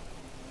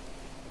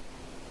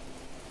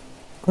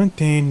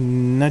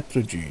 Contain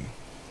nitrogen.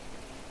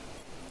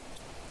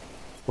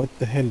 What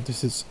the hell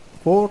this is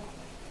for?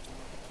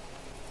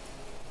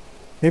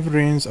 Heavy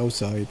rains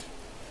outside.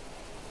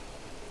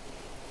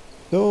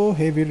 So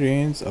heavy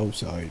rains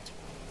outside.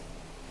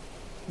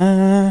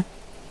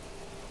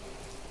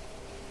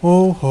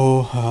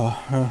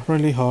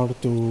 Really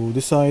hard to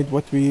decide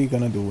what we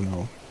gonna do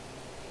now.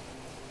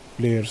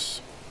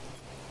 Players.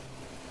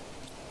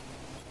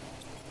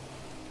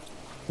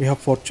 We have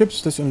 4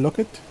 chips, let's unlock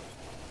it.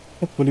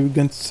 Hopefully we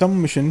get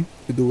some mission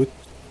to do it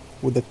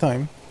with the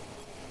time.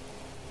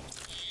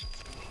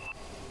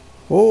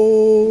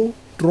 Oh,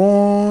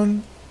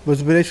 drone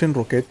vibration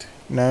rocket.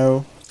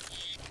 No.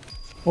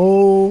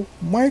 Oh,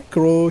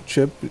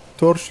 microchip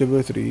torch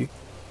level 3.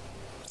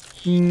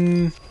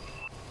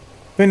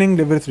 Pinning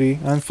level 3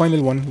 and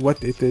final one,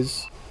 what it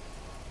is?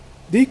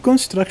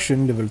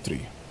 Deconstruction level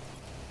 3.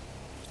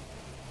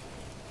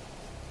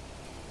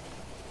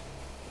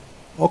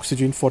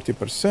 Oxygen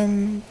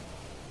 40%.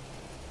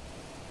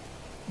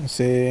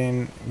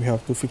 Saying we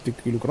have 250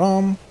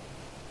 kilogram.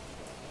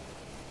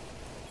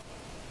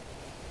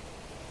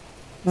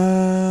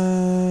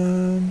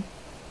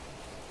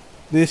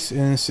 This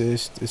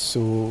insist is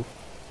so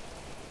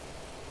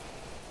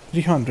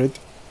 300.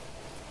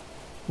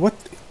 What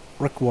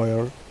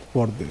required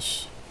for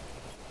this?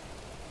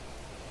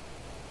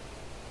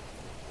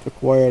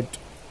 Required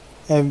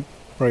a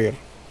prayer.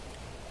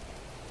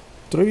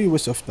 3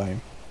 waste of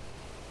time.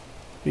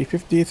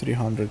 350,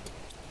 300.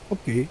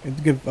 Okay,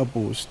 it give a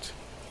boost.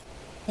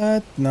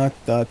 Not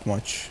that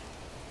much.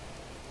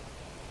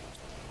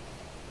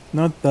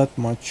 Not that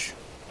much.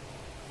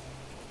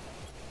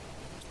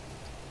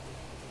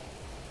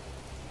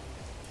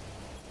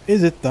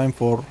 Is it time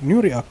for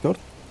new reactor?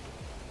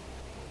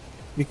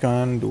 We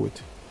can do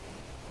it.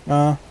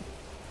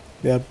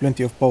 There are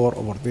plenty of power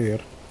over there.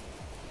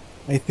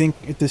 I think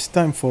it is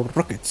time for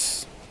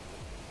rockets.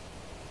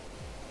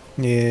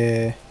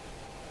 Yeah.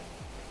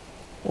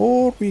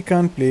 Or we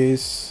can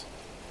place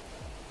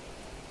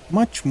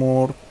much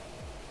more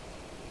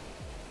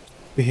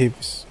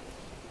behaves.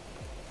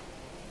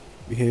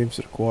 Behaves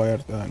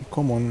required and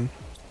common.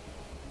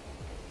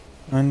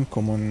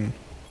 Uncommon.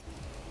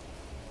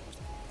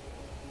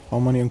 How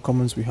many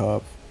uncommons we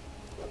have?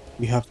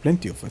 We have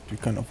plenty of it. We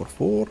can offer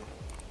 4.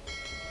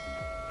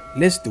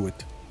 Let's do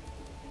it.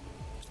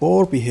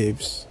 4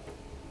 behaves.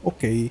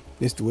 Okay,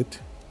 let's do it.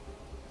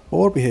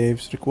 4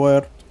 behaves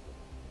required.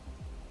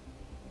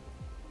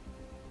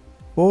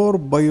 4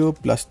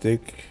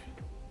 bioplastic.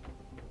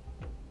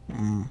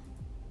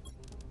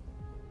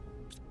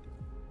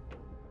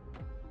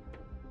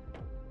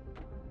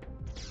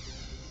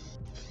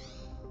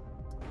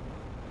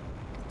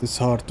 It's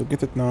hard to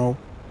get it now.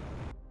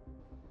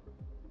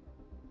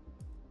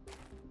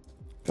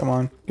 Come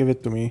on, give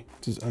it to me.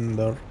 It is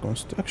under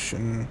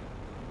construction.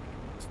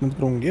 It's not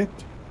growing yet.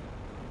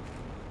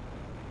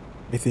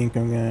 I think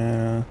I'm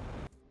gonna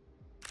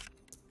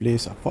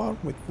place a farm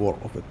with 4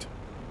 of it.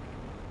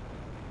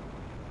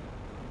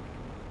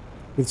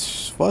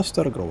 It's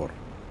faster grower.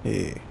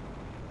 Hey.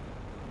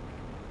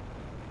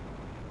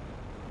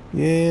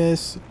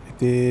 Yes,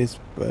 it is.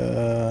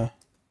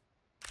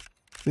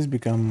 This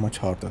become much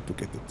harder to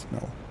get it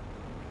now.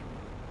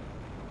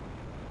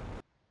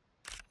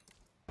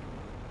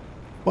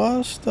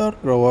 Faster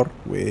grower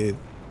with.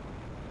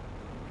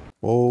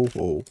 Oh,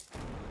 oh.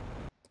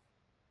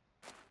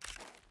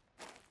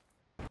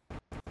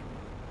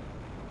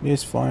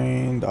 Let's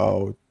find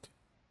out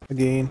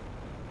again.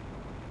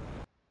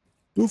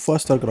 Two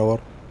faster grower.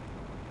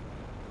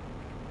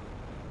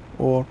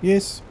 Or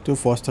yes, two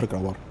faster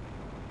grower.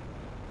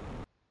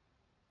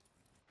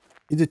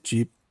 Is it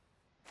cheap?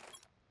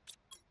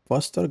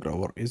 Faster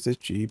grower, is it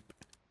cheap?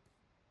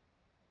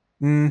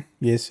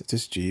 Yes, it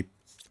is cheap.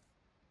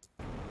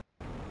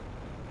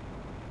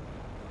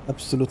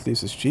 Absolutely,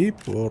 it is cheap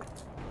for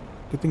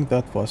getting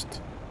that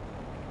fast.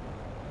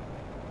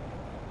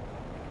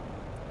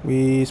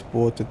 We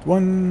spotted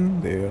one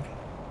there.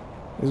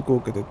 Let's go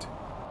get it.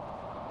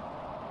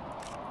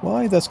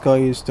 Why the sky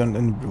is turned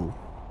in blue?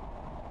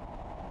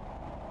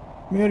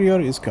 Meteor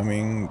is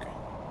coming.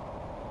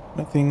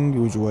 Nothing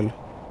usual.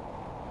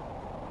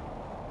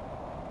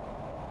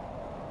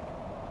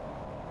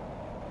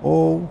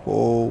 Oh,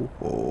 oh,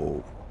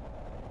 oh.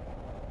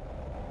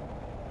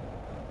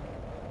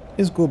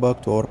 Let's go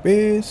back to our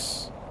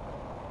base.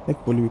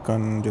 Hopefully we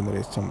can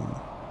generate some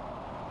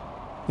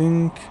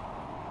thing.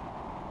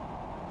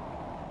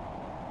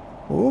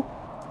 Oh,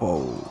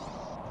 oh.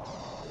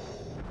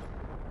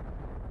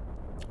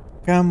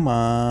 Come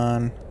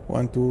on.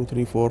 1, 2,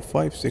 3, 4,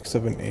 5, 6,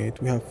 7,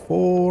 8. We have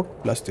 4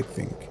 plastic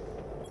thing.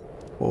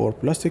 4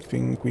 plastic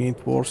thing. We need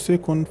 4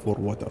 silicon for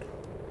water.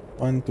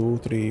 1, 2,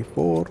 3,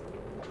 4.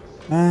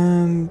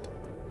 And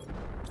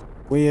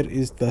where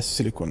is the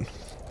silicon?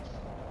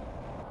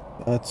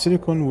 That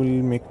silicon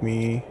will make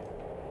me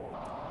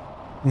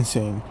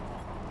insane.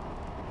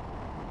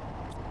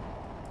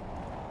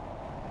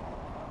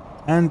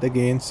 And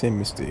again, same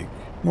mistake.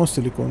 No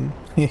silicon.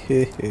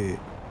 Hehehe.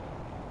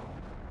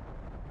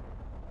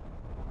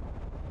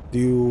 Do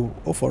you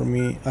offer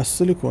me a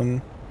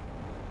silicon?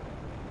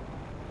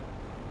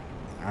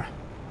 Ah.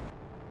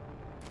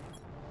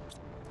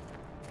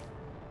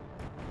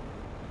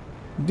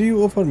 Do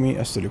you offer me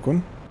a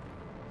silicon?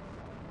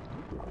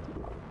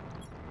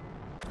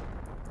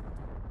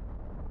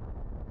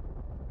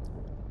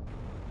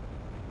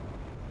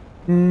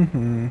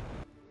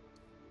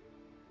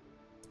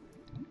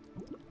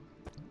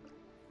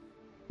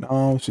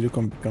 Now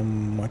silicon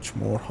become much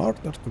more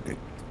harder to get.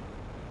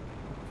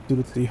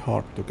 Absolutely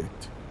hard to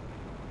get.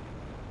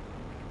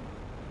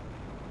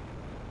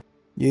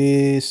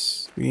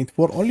 Yes, we need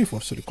only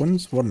 4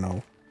 silicons for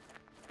now.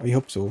 I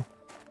hope so.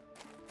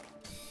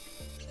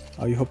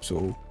 I hope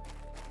so.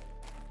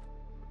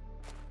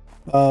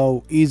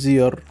 How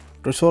easier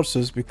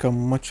resources become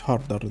much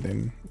harder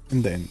than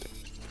in the end.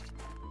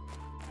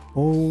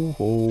 Oh,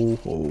 ho,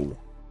 ho.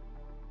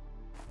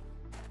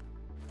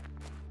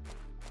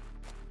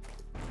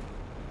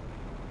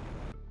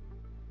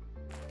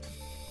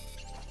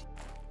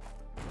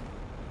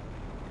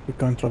 We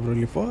can travel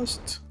really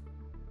fast.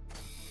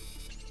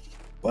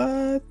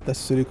 But the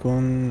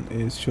silicon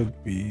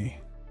should be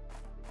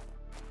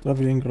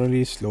traveling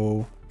really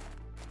slow.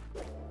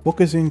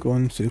 Focusing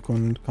on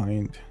silicon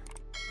kind.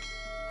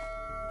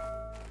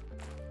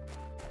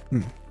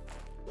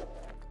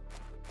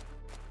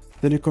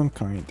 Silicon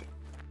kind.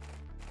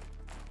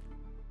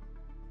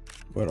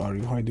 Where are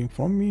you hiding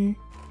from me?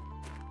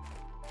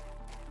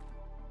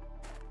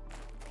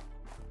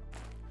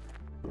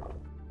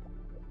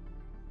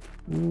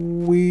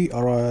 We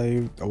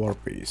arrived our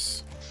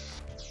base.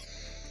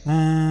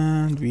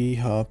 And we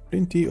have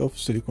plenty of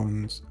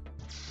silicons.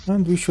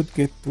 And we should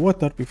get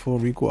water before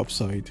we go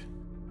upside.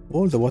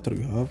 All the water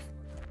we have.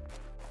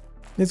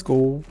 Let's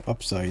go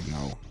upside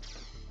now.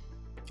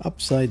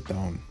 Upside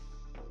down.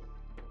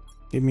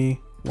 Give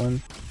me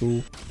 1,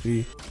 2,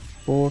 3,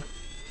 4.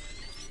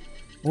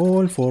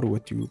 All for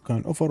what you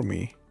can offer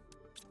me.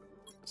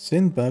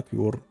 Send back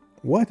your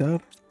water.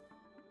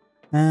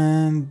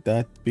 And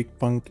that big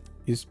punk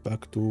is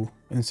back to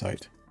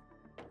inside.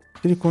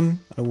 Silicon,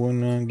 I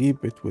wanna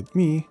keep it with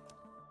me.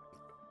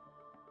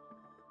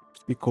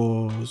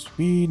 Because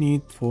we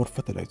need for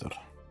fertilizer.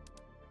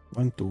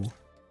 1, 2.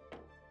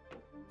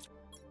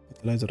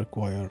 Fertilizer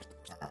required.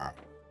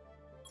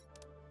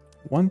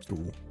 1,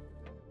 2.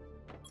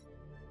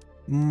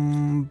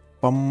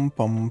 Pum,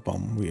 pum,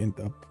 pum. We end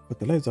up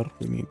fertilizer.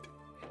 We need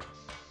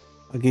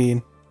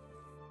again.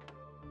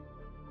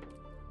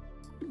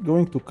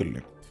 Going to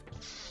collect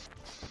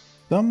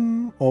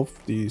some of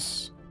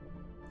these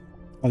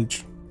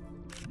algae.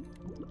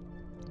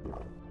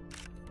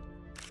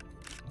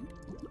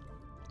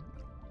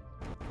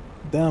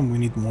 Damn, we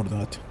need more than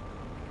that.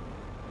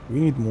 We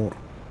need more.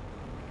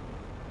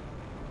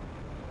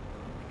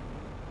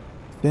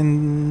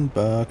 Then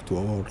back to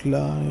our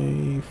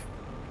life.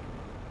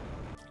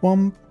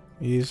 Swamp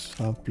is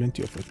have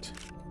plenty of it.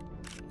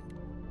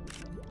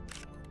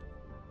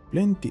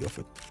 Plenty of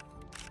it.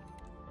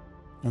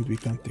 And we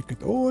can take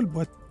it all,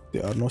 but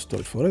there are no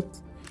storage for it.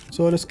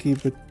 So let's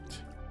keep it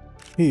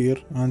here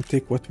and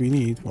take what we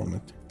need from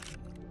it.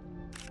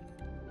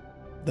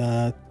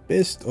 That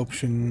best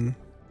option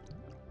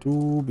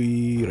to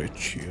be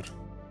rich here.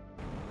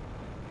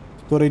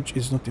 Storage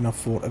is not enough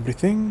for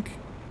everything.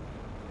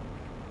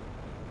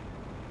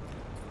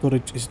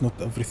 Storage is not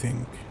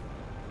everything.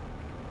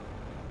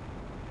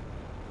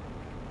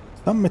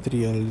 Some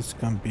materials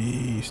can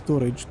be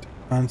storaged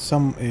and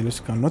some else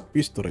cannot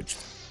be storaged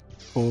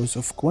because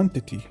of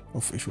quantity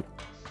of issue.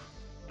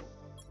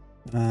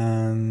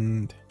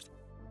 And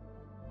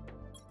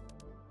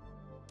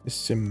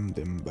send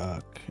them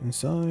back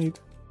inside.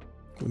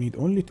 We need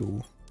only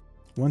two.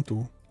 1,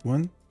 2,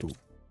 1, 2.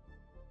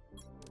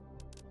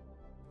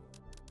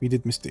 We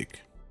did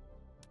mistake.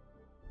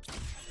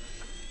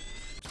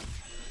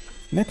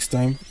 Next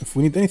time, if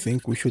we need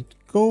anything, we should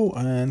go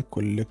and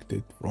collect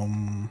it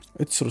from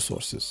its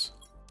resources.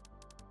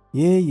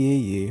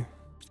 Yeah.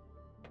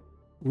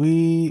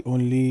 We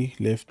only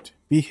left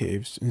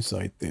beehives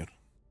inside there.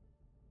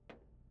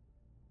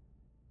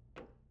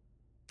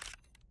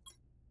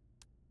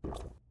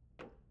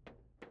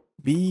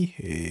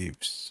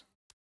 Beehives.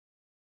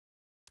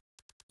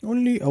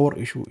 Only our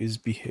issue is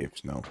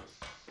beehives now.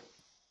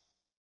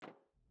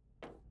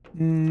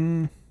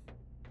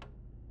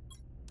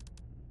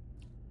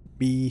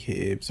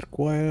 Beehives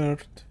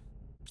required.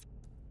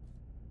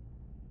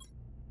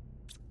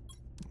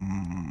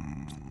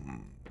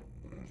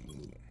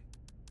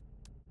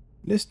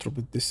 Let's drop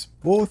this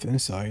both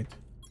inside.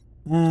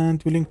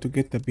 And willing to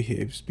get the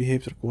beehives.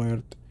 Beehives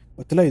required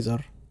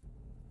fertilizer.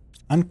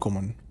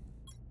 Uncommon.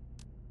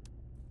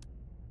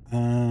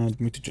 And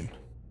mutagen.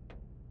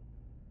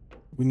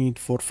 We need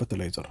 4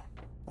 fertilizer.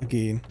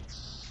 Again.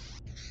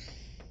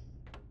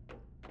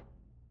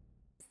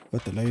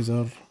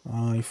 Fertilizer.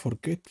 I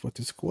forget what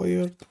is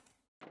required.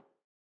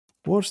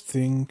 Worst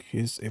thing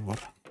is ever.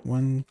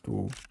 1,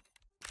 2.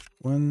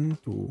 1,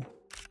 2.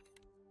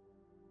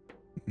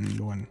 And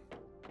 1.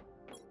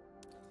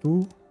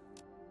 2.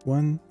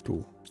 1,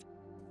 2.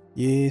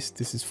 Yes,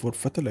 this is for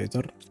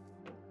fertilizer.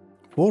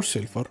 For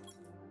sulfur.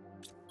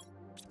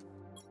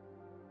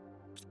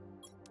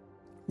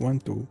 1,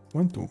 2.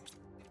 1, 2.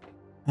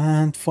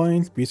 And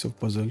final piece of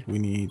puzzle, we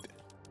need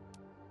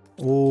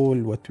all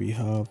what we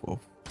have of.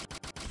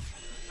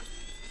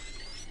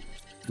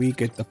 We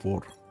get the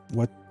 4,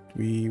 what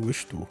we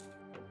wish to.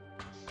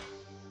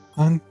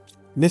 And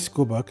let's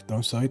go back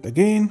downside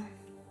again.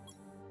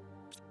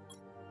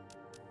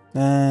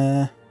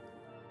 And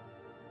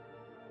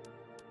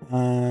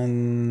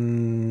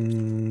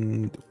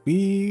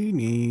we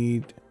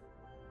need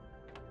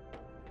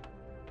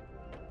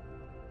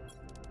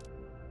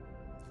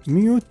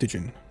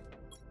mutagen.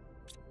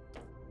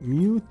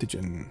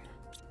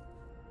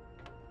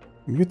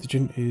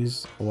 Mutagen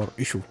is our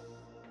issue.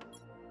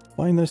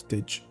 Final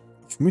stage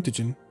of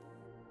mutagen.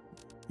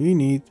 We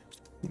need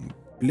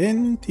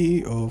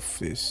plenty of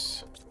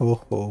this. For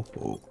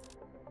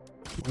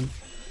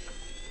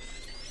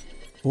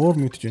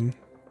mutagen,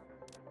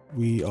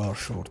 we are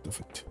short of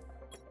it.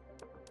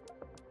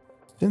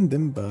 Send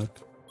them back.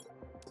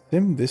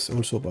 Send this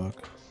also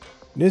back.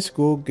 Let's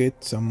go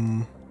get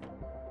some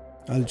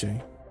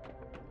algae.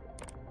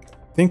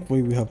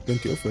 Thankfully, we have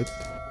plenty of it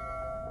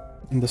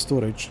in the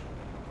storage.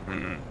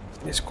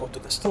 Let's go to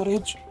the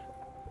storage.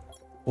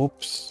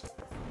 Oops.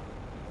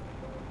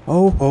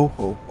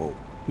 Oh.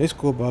 Let's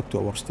go back to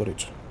our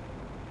storage.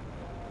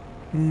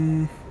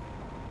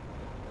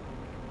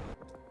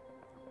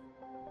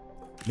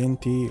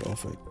 Plenty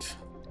of it.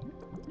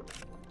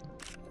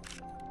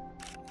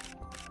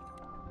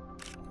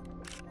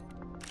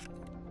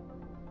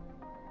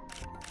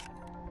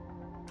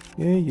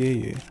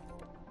 Yeah.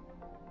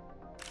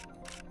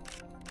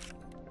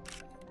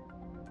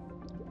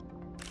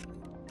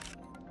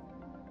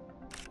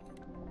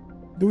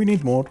 Do we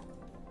need more?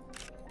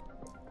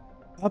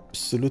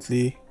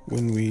 Absolutely,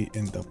 when we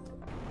end up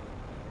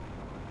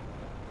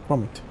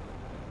from it.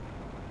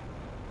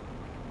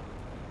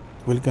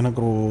 We're gonna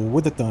grow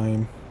with the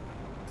time,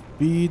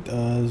 speed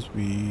as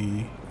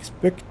we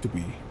expect to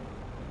be.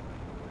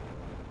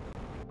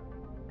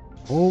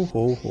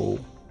 Ho.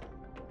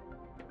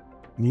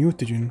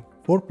 Mutagen,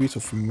 4 pieces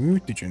of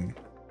mutagen.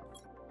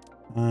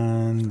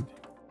 And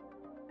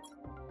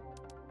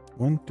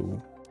 1,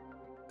 2.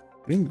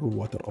 Bring your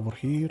water over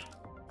here.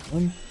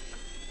 1.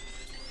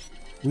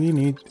 We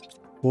need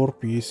 4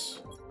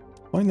 piece.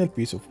 Final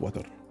piece of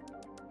water.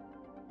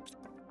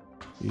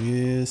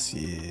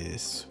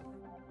 Yes.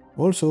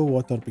 Also,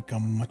 water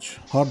become much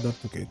harder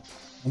to get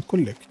and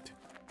collect.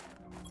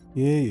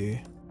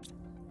 Yeah.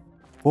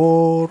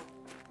 4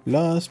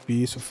 last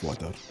piece of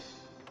water.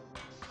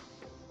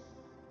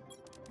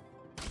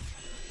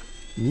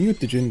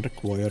 Mutagen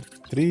required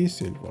 3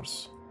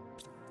 silvers.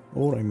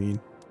 Or I mean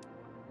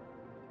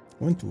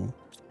 1, 2.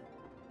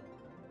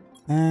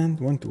 And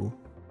 1, 2.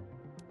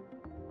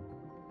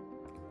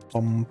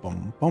 Pum.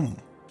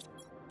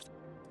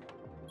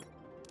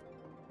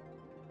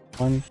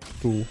 1,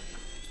 2.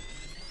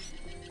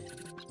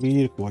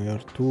 We require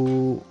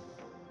 2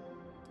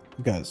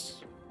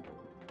 gas.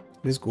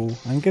 Let's go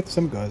and get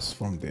some gas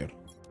from there.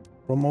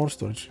 From our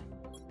storage.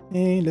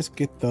 Hey, let's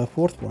get the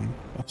fourth one.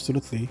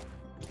 Absolutely.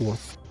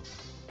 Fourth.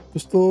 To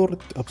store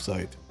it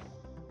upside.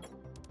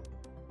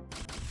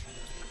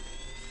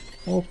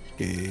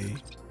 Okay.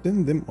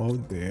 Send them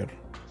out there.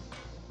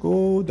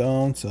 Go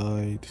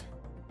downside.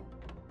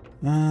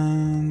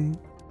 And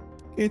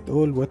get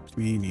all what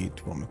we need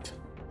from it.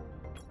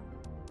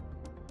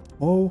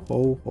 Ho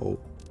ho ho.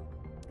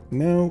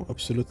 No,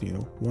 absolutely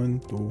no. 1,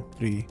 2,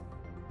 3.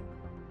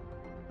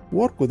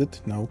 Work with it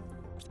now.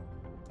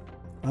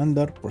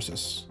 Under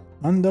process.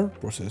 Under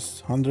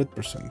process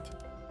 100%.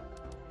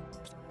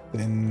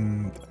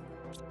 Then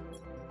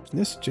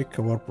let's check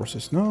our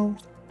process now.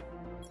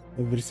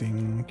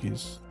 Everything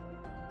is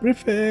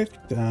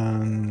perfect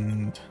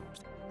and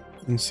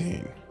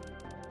insane.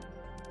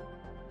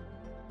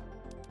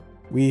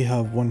 We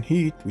have one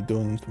heat, we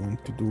don't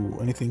want to do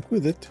anything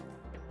with it.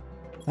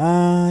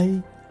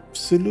 I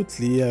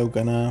absolutely am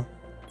gonna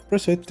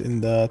press it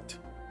in that.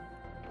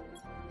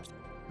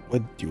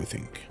 What do you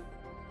think?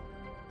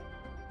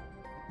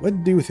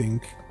 What do you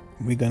think?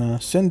 We're gonna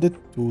send it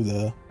to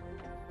the...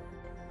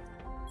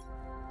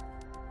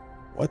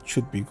 What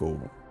should we go?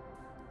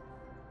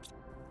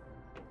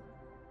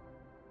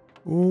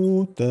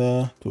 To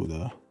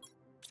the...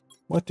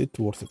 What it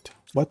worth it?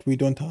 But we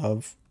don't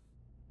have...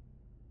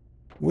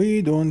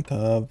 We don't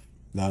have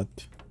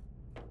that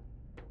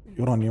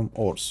uranium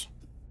ores.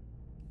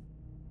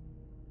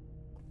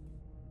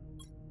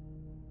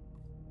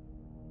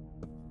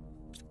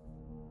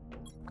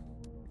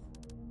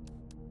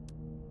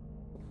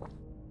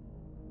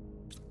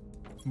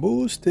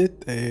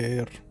 Boosted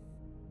air.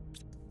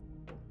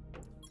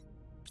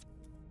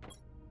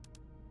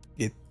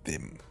 Get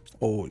them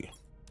all.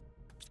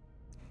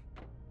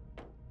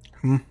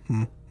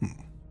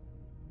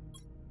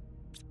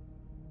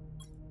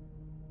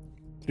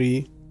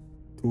 3,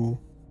 2,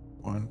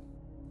 1.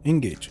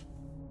 Engage.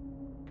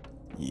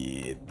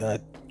 Yeah,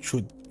 that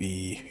should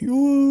be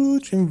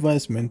huge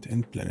investment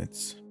in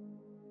planets.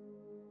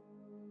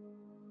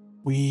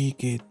 We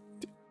get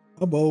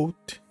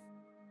about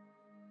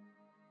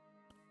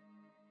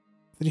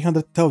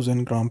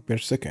 300,000 grams per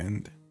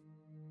second.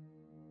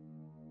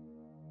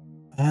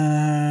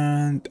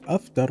 And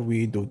after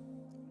we do,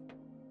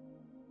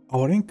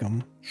 our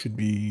income should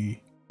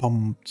be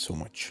pumped so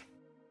much.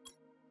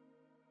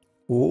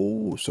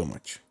 Oh, so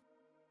much.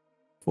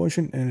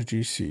 Fusion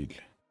energy seal.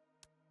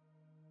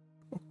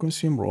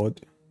 Consume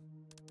rod.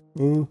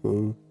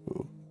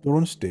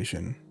 Drone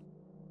station.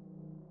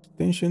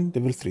 Station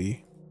level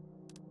 3.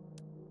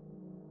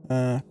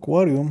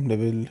 Aquarium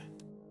level.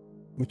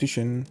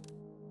 Mutation.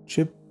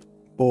 Chip.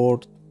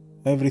 Port.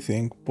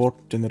 Everything.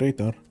 Port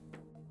generator.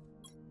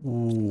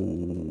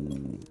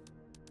 Ooh.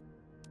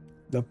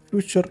 The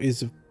future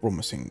is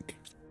promising.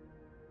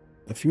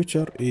 The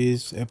future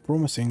is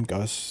promising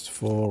us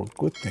for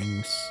good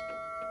things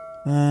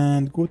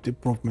and good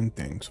improvement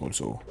things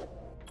also.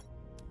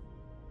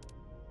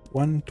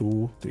 1,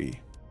 2,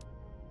 3.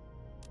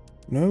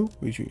 No,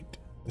 we cheat.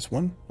 This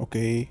one,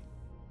 okay.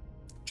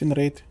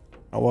 Generate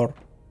our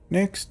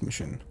next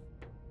mission.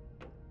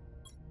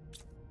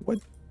 What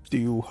do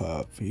you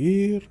have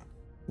here?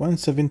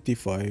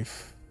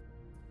 175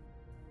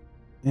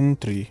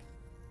 entry.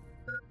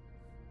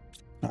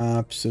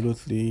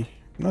 Absolutely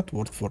not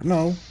worth for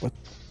now, but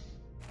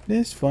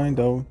let's find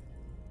out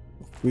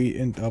if we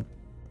end up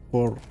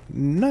for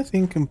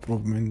nothing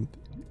improvement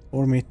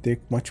or may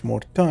take much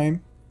more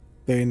time.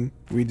 Then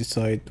we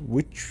decide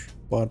which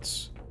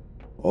parts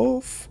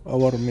of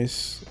our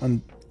miss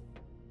and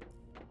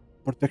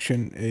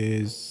protection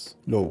is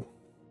low.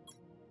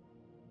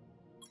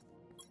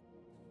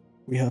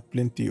 We have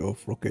plenty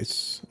of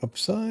rockets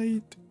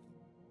upside.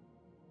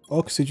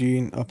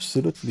 Oxygen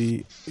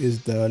absolutely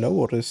is the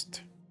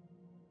lowest.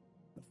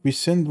 If we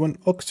send one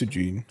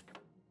oxygen,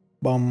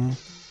 bam,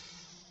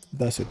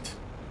 that's it.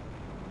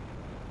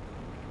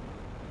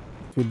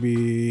 It will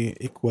be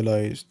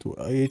equalized to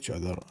each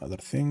other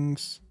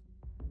things.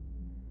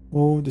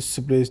 Oh,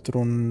 displays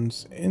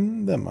drones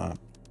in the map.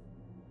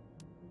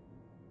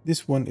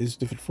 This one is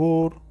level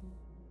 4.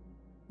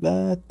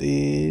 That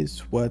is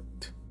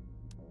what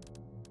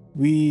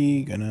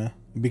we gonna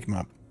big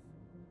map.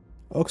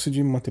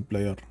 Oxygen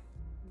multiplier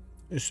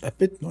is a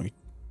bit noise.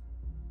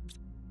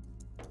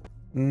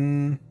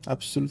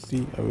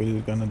 Absolutely, I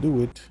will gonna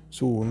do it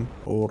soon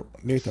or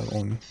later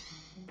on.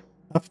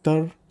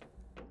 After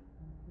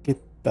get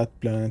that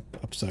planet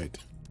upside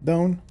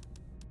down.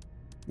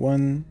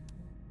 1,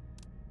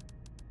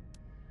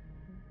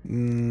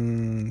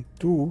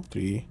 2,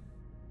 3.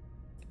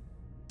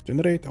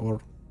 Generate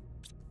our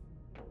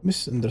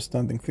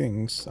misunderstanding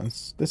things and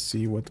let's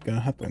see what's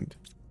gonna happen.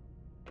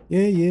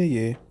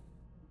 Yeah.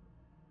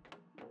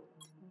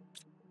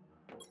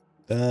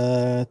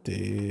 That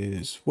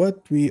is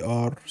what we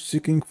are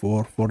seeking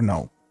for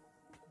now.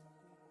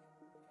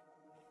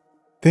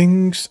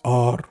 Things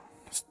are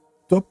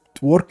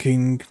stopped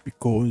working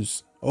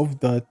because of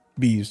that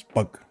bees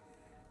bug.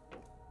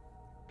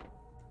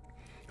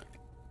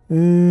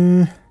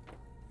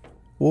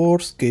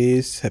 Worst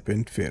case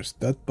happened first.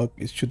 That bug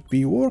should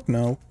be work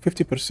now.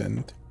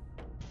 50%.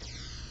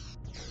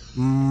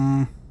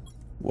 Hmm.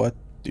 What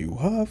do you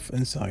have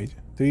inside?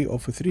 3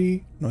 of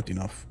 3? Not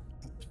enough.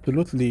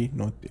 Absolutely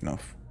not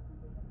enough.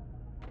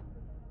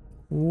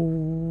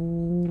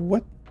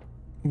 What?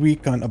 We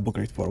can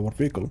upgrade for our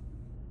vehicle.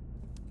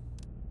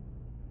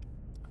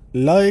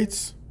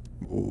 Lights.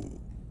 Ooh.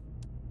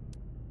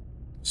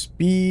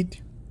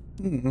 Speed.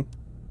 Hmm.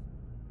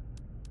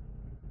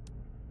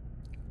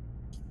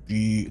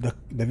 The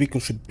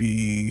vehicle should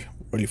be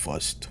really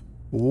fast.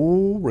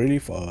 Oh, really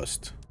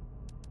fast.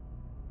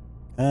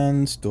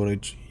 And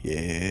storage.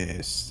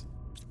 Yes.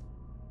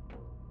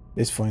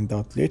 Let's find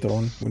out later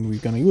on when we're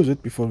gonna use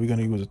it. Before we're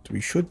gonna use it,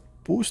 we should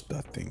boost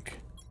that thing.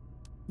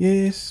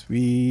 Yes,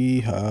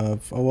 we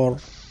have our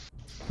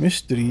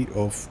mystery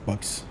of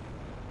bugs.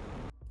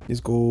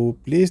 Let's go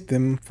place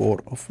them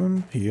 4 of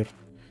them here.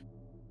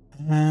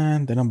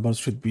 And the numbers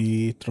should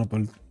be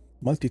tripled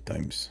multi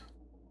times.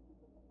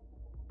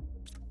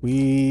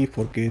 We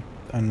forget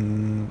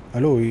an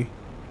alloy.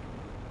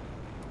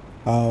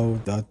 How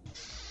that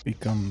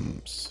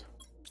becomes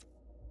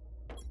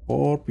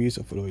 4 pieces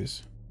of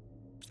alloys.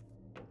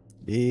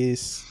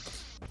 Yes.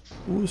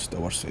 Boost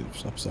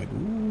ourselves upside.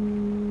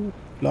 Ooh,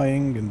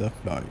 flying in the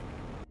fly.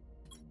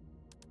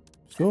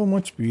 So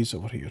much peace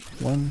over here.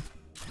 1,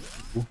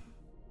 2,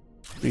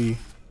 3,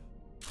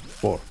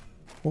 4.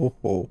 Ho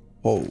ho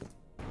ho.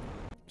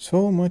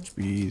 So much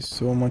peace,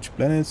 so much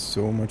planets,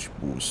 so much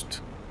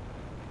boost.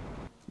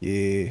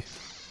 Yeah.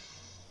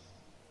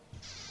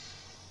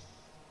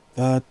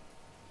 That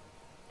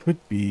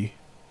could be.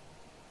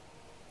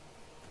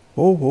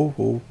 Ho ho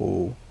ho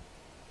ho.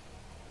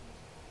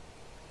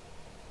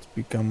 It's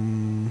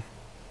become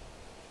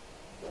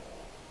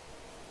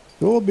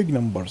so big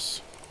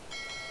numbers.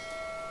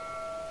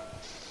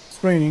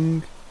 It's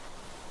raining.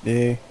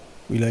 Yeah,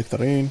 we like the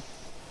rain.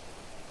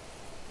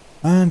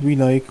 And we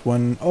like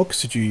one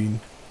oxygen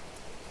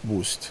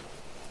boost.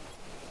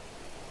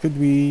 Could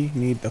we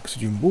need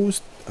oxygen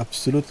boost?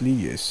 Absolutely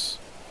yes.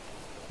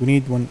 We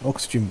need one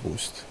oxygen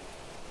boost.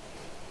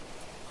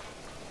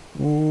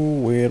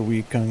 Oh, where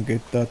we can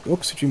get that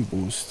oxygen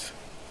boost?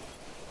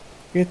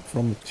 Get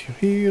from it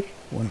here,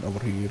 one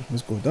over here.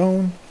 Let's go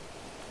down.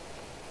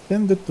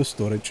 Send it to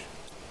storage.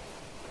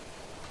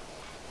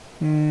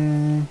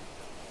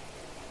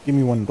 Give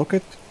me one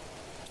rocket.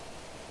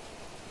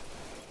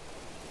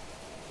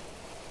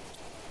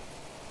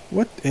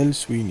 What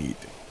else we need?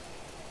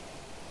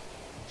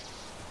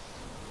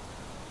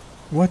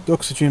 What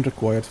oxygen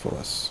required for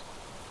us?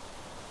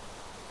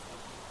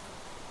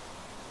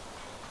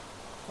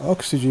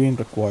 Oxygen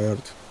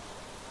required.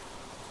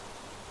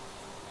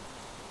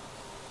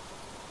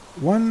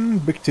 One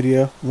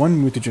bacteria,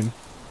 one mutagen.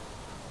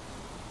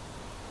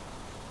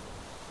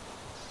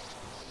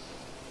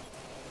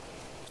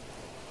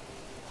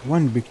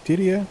 One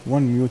bacteria,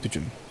 one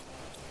mutagen.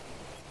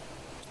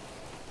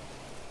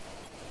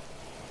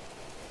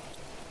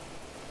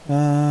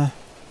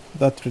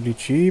 That's really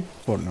cheap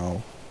for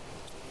now.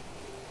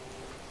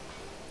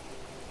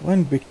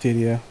 One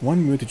bacteria,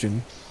 one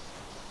mutagen.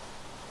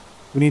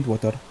 We need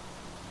water.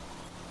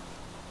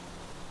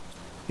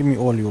 Give me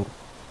all your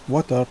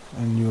water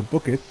and your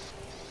bucket.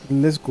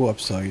 Let's go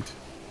upside.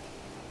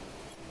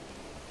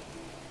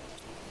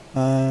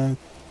 And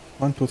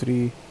 1, 2,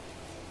 3.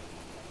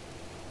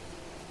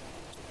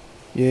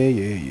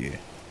 Yeah.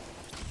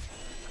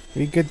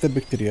 We get the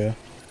bacteria.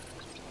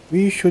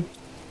 We should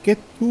get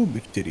 2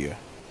 bacteria.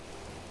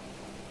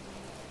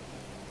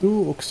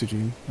 2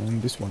 oxygen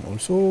and this one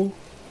also.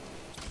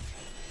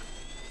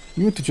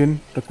 Mutagen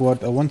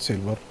required a 1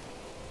 silver.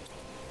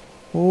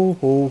 Ho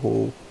ho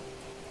ho.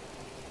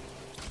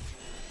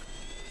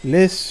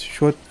 Let's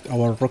shoot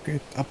our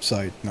rocket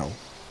upside now.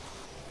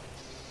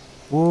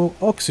 Oh,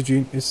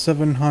 oxygen is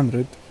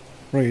 700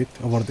 right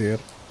over there.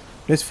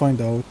 Let's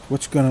find out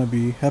what's gonna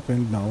be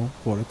happened now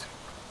for it.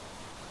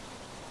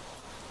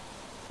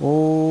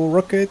 Oh,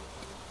 rocket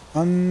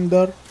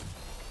under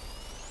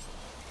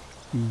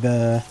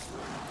the...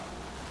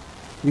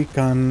 We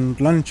can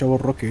launch our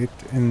rocket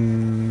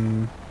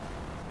in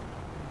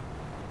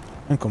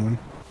uncommon.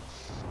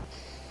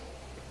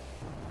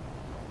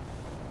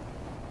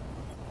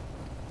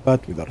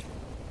 Bad weather.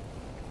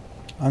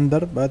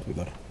 Under bad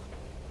weather.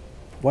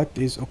 What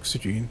is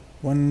oxygen?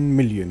 1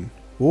 million.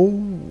 Oh,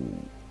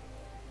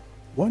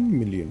 1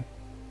 million.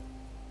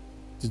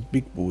 It's a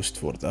big boost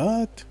for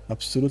that.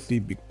 Absolutely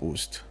big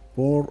boost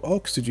for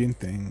oxygen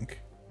thing.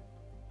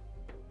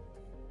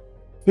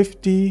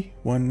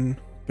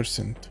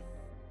 51%.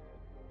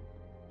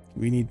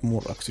 We need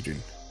more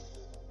oxygen.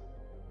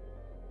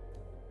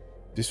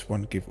 This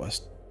one give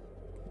us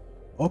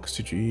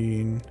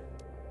oxygen.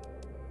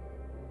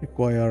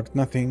 Required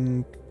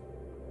nothing.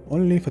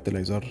 Only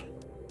fertilizer.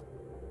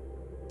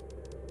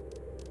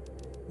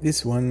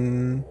 This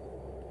one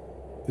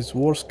is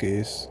worst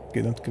case.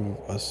 Cannot give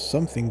us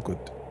something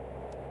good.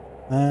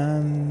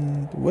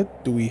 And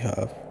what do we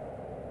have?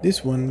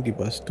 This one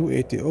give us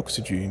 280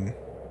 oxygen.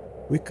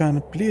 We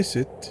can place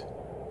it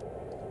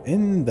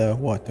in the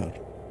water.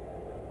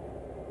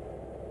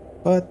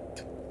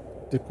 But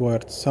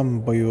required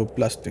some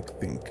bioplastic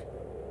thing.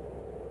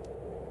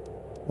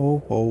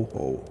 Ho ho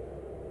ho.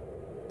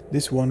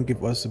 This one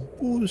give us a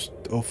boost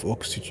of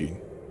oxygen,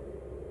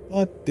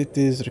 but it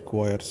is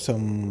require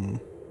some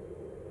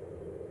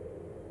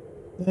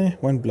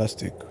one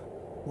plastic,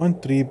 one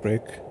tree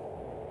brick,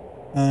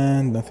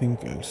 and nothing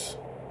else.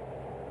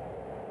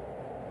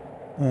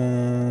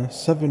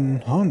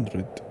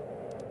 700.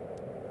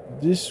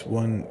 This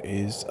one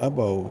is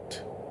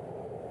about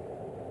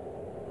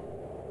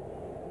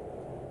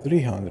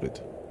 300.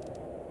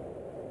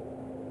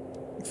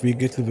 If we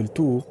get level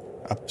 2,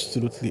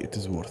 absolutely it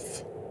is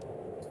worth.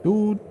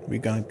 Soon we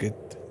gonna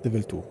get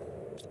level 2.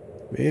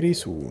 Very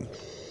soon.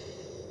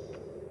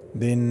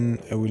 Then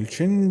I will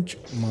change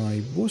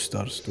my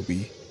boosters to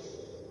be.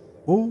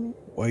 Oh,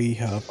 I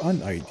have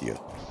an idea.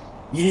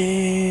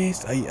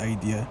 Yes,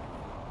 idea.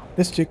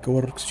 Let's check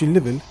our oxygen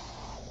level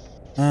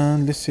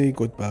and let's say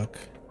go back.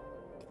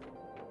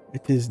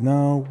 It is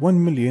now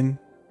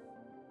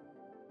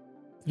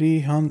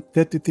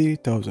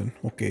 1,333,000.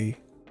 Okay.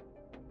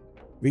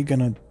 We're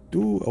gonna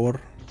do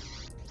our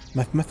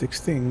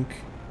mathematics thing,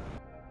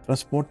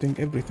 transporting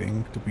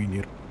everything to be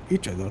near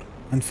each other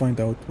and find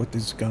out what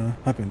is gonna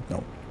happen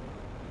now.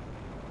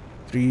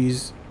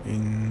 Trees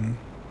in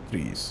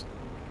trees.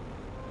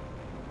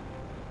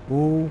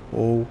 Oh,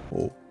 oh,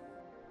 oh.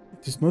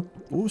 It is not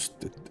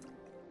boosted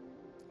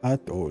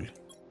at all.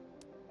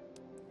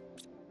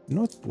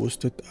 Not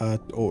boosted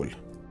at all.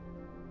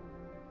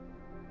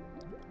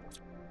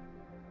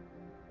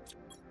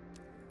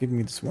 Give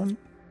me this one.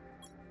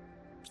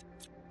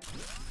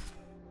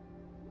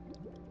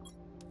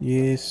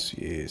 Yes,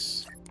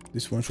 yes.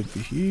 This one should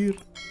be here.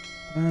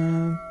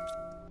 And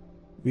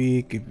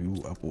we give you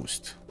a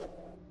boost.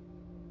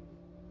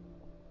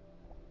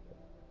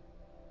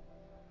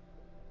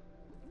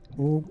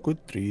 Oh,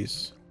 good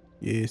trees.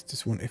 Yes,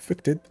 this one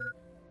affected.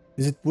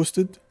 Is it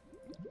boosted?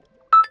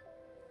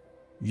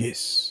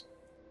 Yes.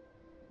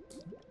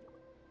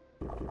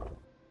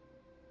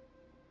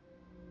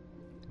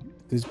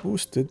 It is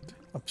boosted.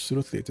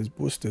 Absolutely, it is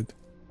boosted.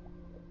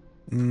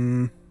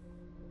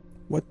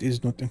 What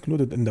is not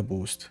included in the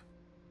boost?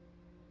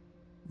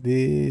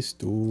 These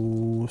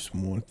two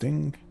small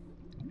thing.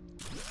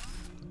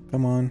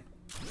 Come on.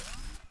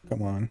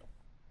 Come on.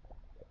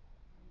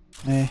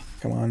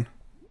 Come on.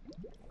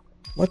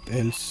 What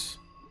else?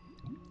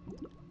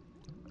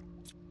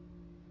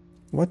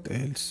 What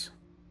else?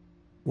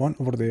 One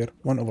over there,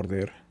 one over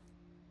there.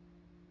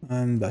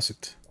 And that's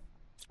it.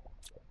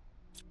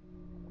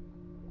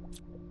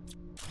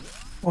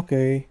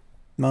 Okay.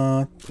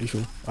 Not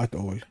issue at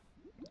all.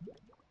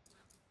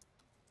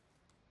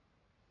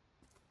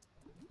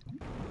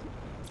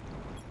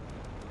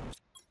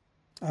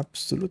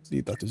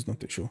 Absolutely, that is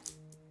not issue.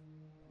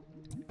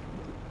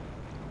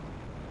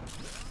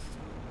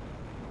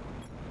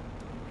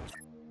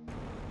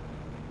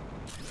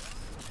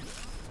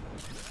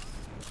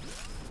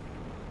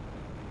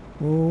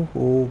 Oh,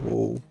 oh,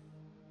 oh.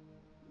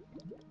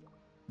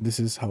 This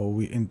is how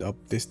we end up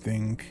this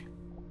thing.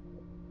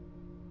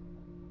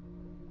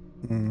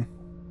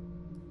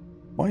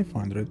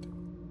 500.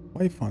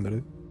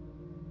 500.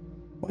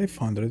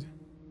 500.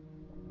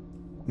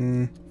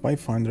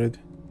 500.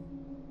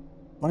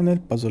 Final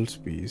puzzle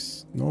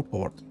piece. No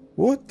power.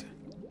 What?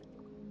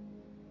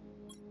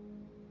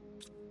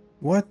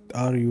 What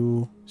are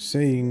you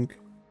saying?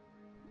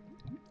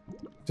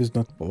 It is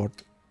not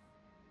powered.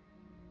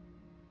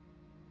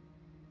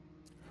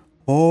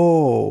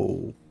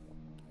 Oh,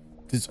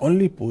 it is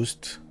only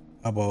post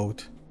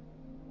about.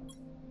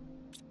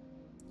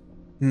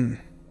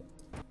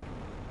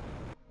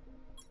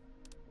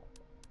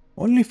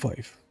 Only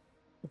 5.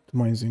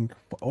 Optimizing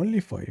for only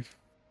 5.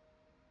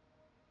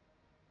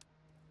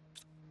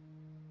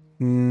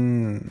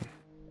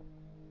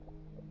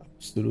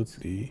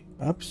 Absolutely.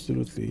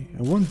 Absolutely.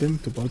 I want them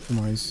to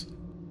optimize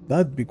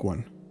that big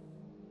one.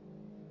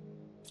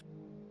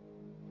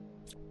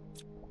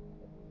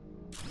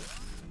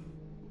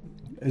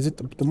 Is it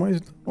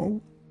optimized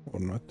now or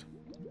not?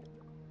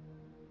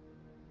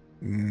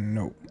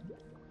 No.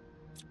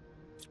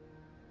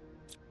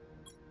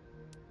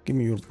 Give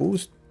me your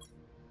boost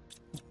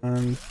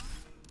and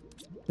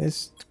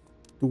let's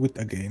do it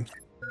again.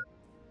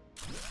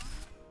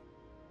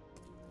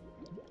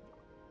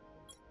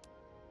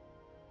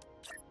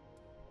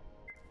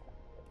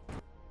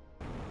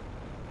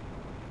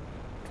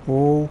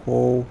 Ho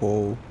ho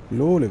ho.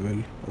 Low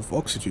level of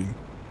oxygen.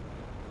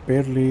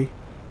 Barely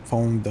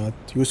found that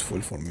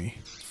useful for me.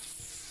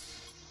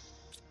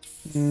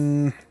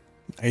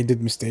 I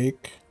did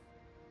mistake.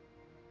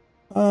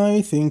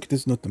 I think it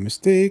is not a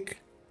mistake.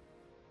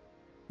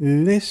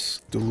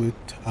 Let's do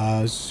it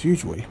as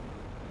usual.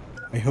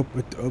 I hope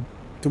it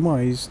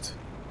optimized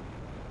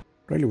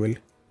really well.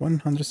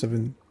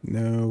 107.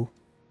 No.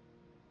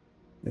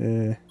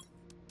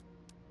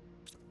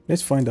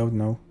 Let's find out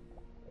now.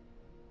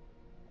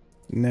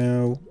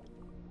 No.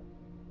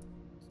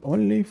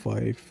 Only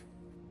 5.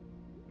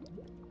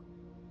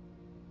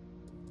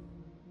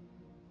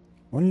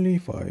 Only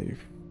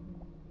 5.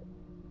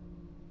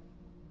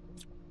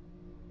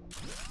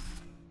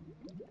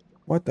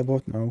 What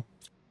about now?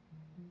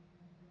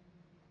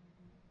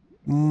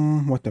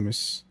 What a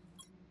mess.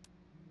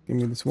 Give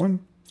me this one.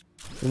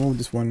 Remove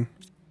this one.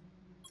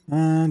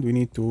 And we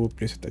need to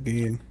place it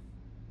again.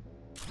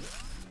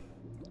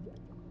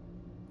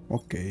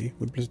 Okay,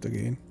 we place it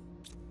again.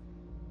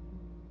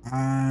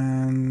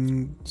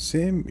 And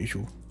same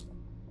issue.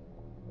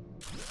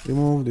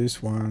 Remove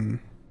this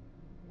one.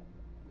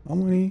 How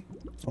many?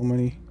 How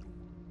many?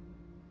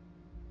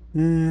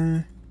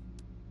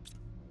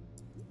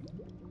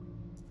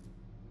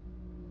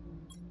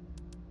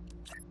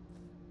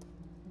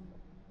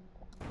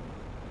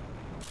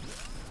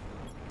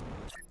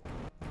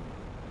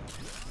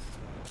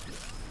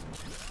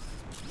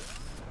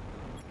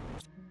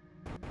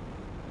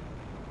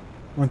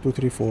 1, 2,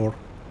 3, 4.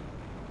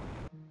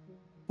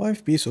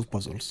 5 pieces of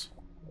puzzles.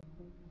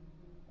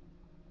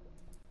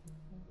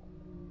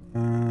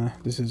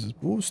 This is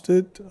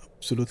boosted.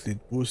 Absolutely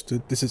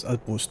boosted. This is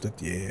unboosted,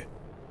 yeah.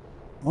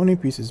 How many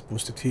pieces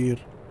boosted here?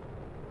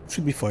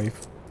 Should be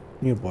 5.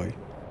 Nearby.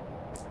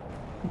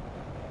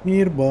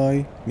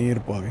 Nearby.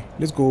 Nearby.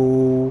 Let's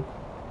go.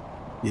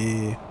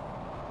 Yeah.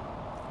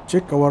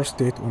 Check our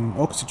state on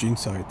oxygen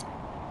side.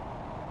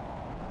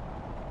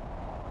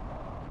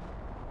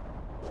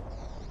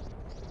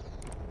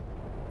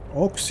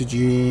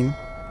 Oxygen.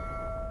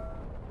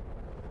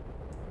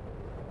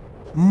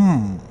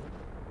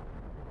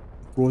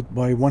 Brought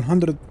by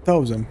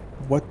 100,000.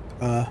 What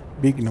a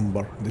big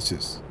number this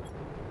is.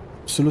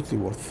 Absolutely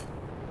worth.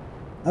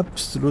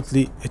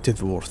 Absolutely it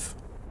is worth.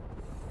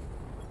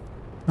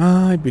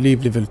 I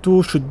believe level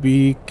 2 should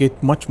be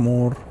get much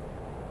more,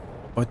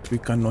 but we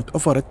cannot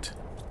offer it.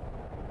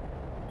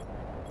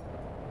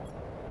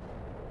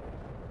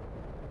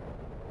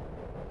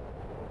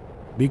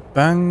 Big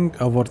Bang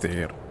over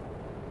there.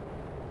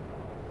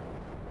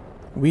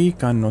 We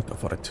cannot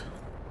offer it.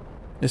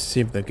 Let's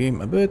save the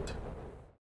game a bit.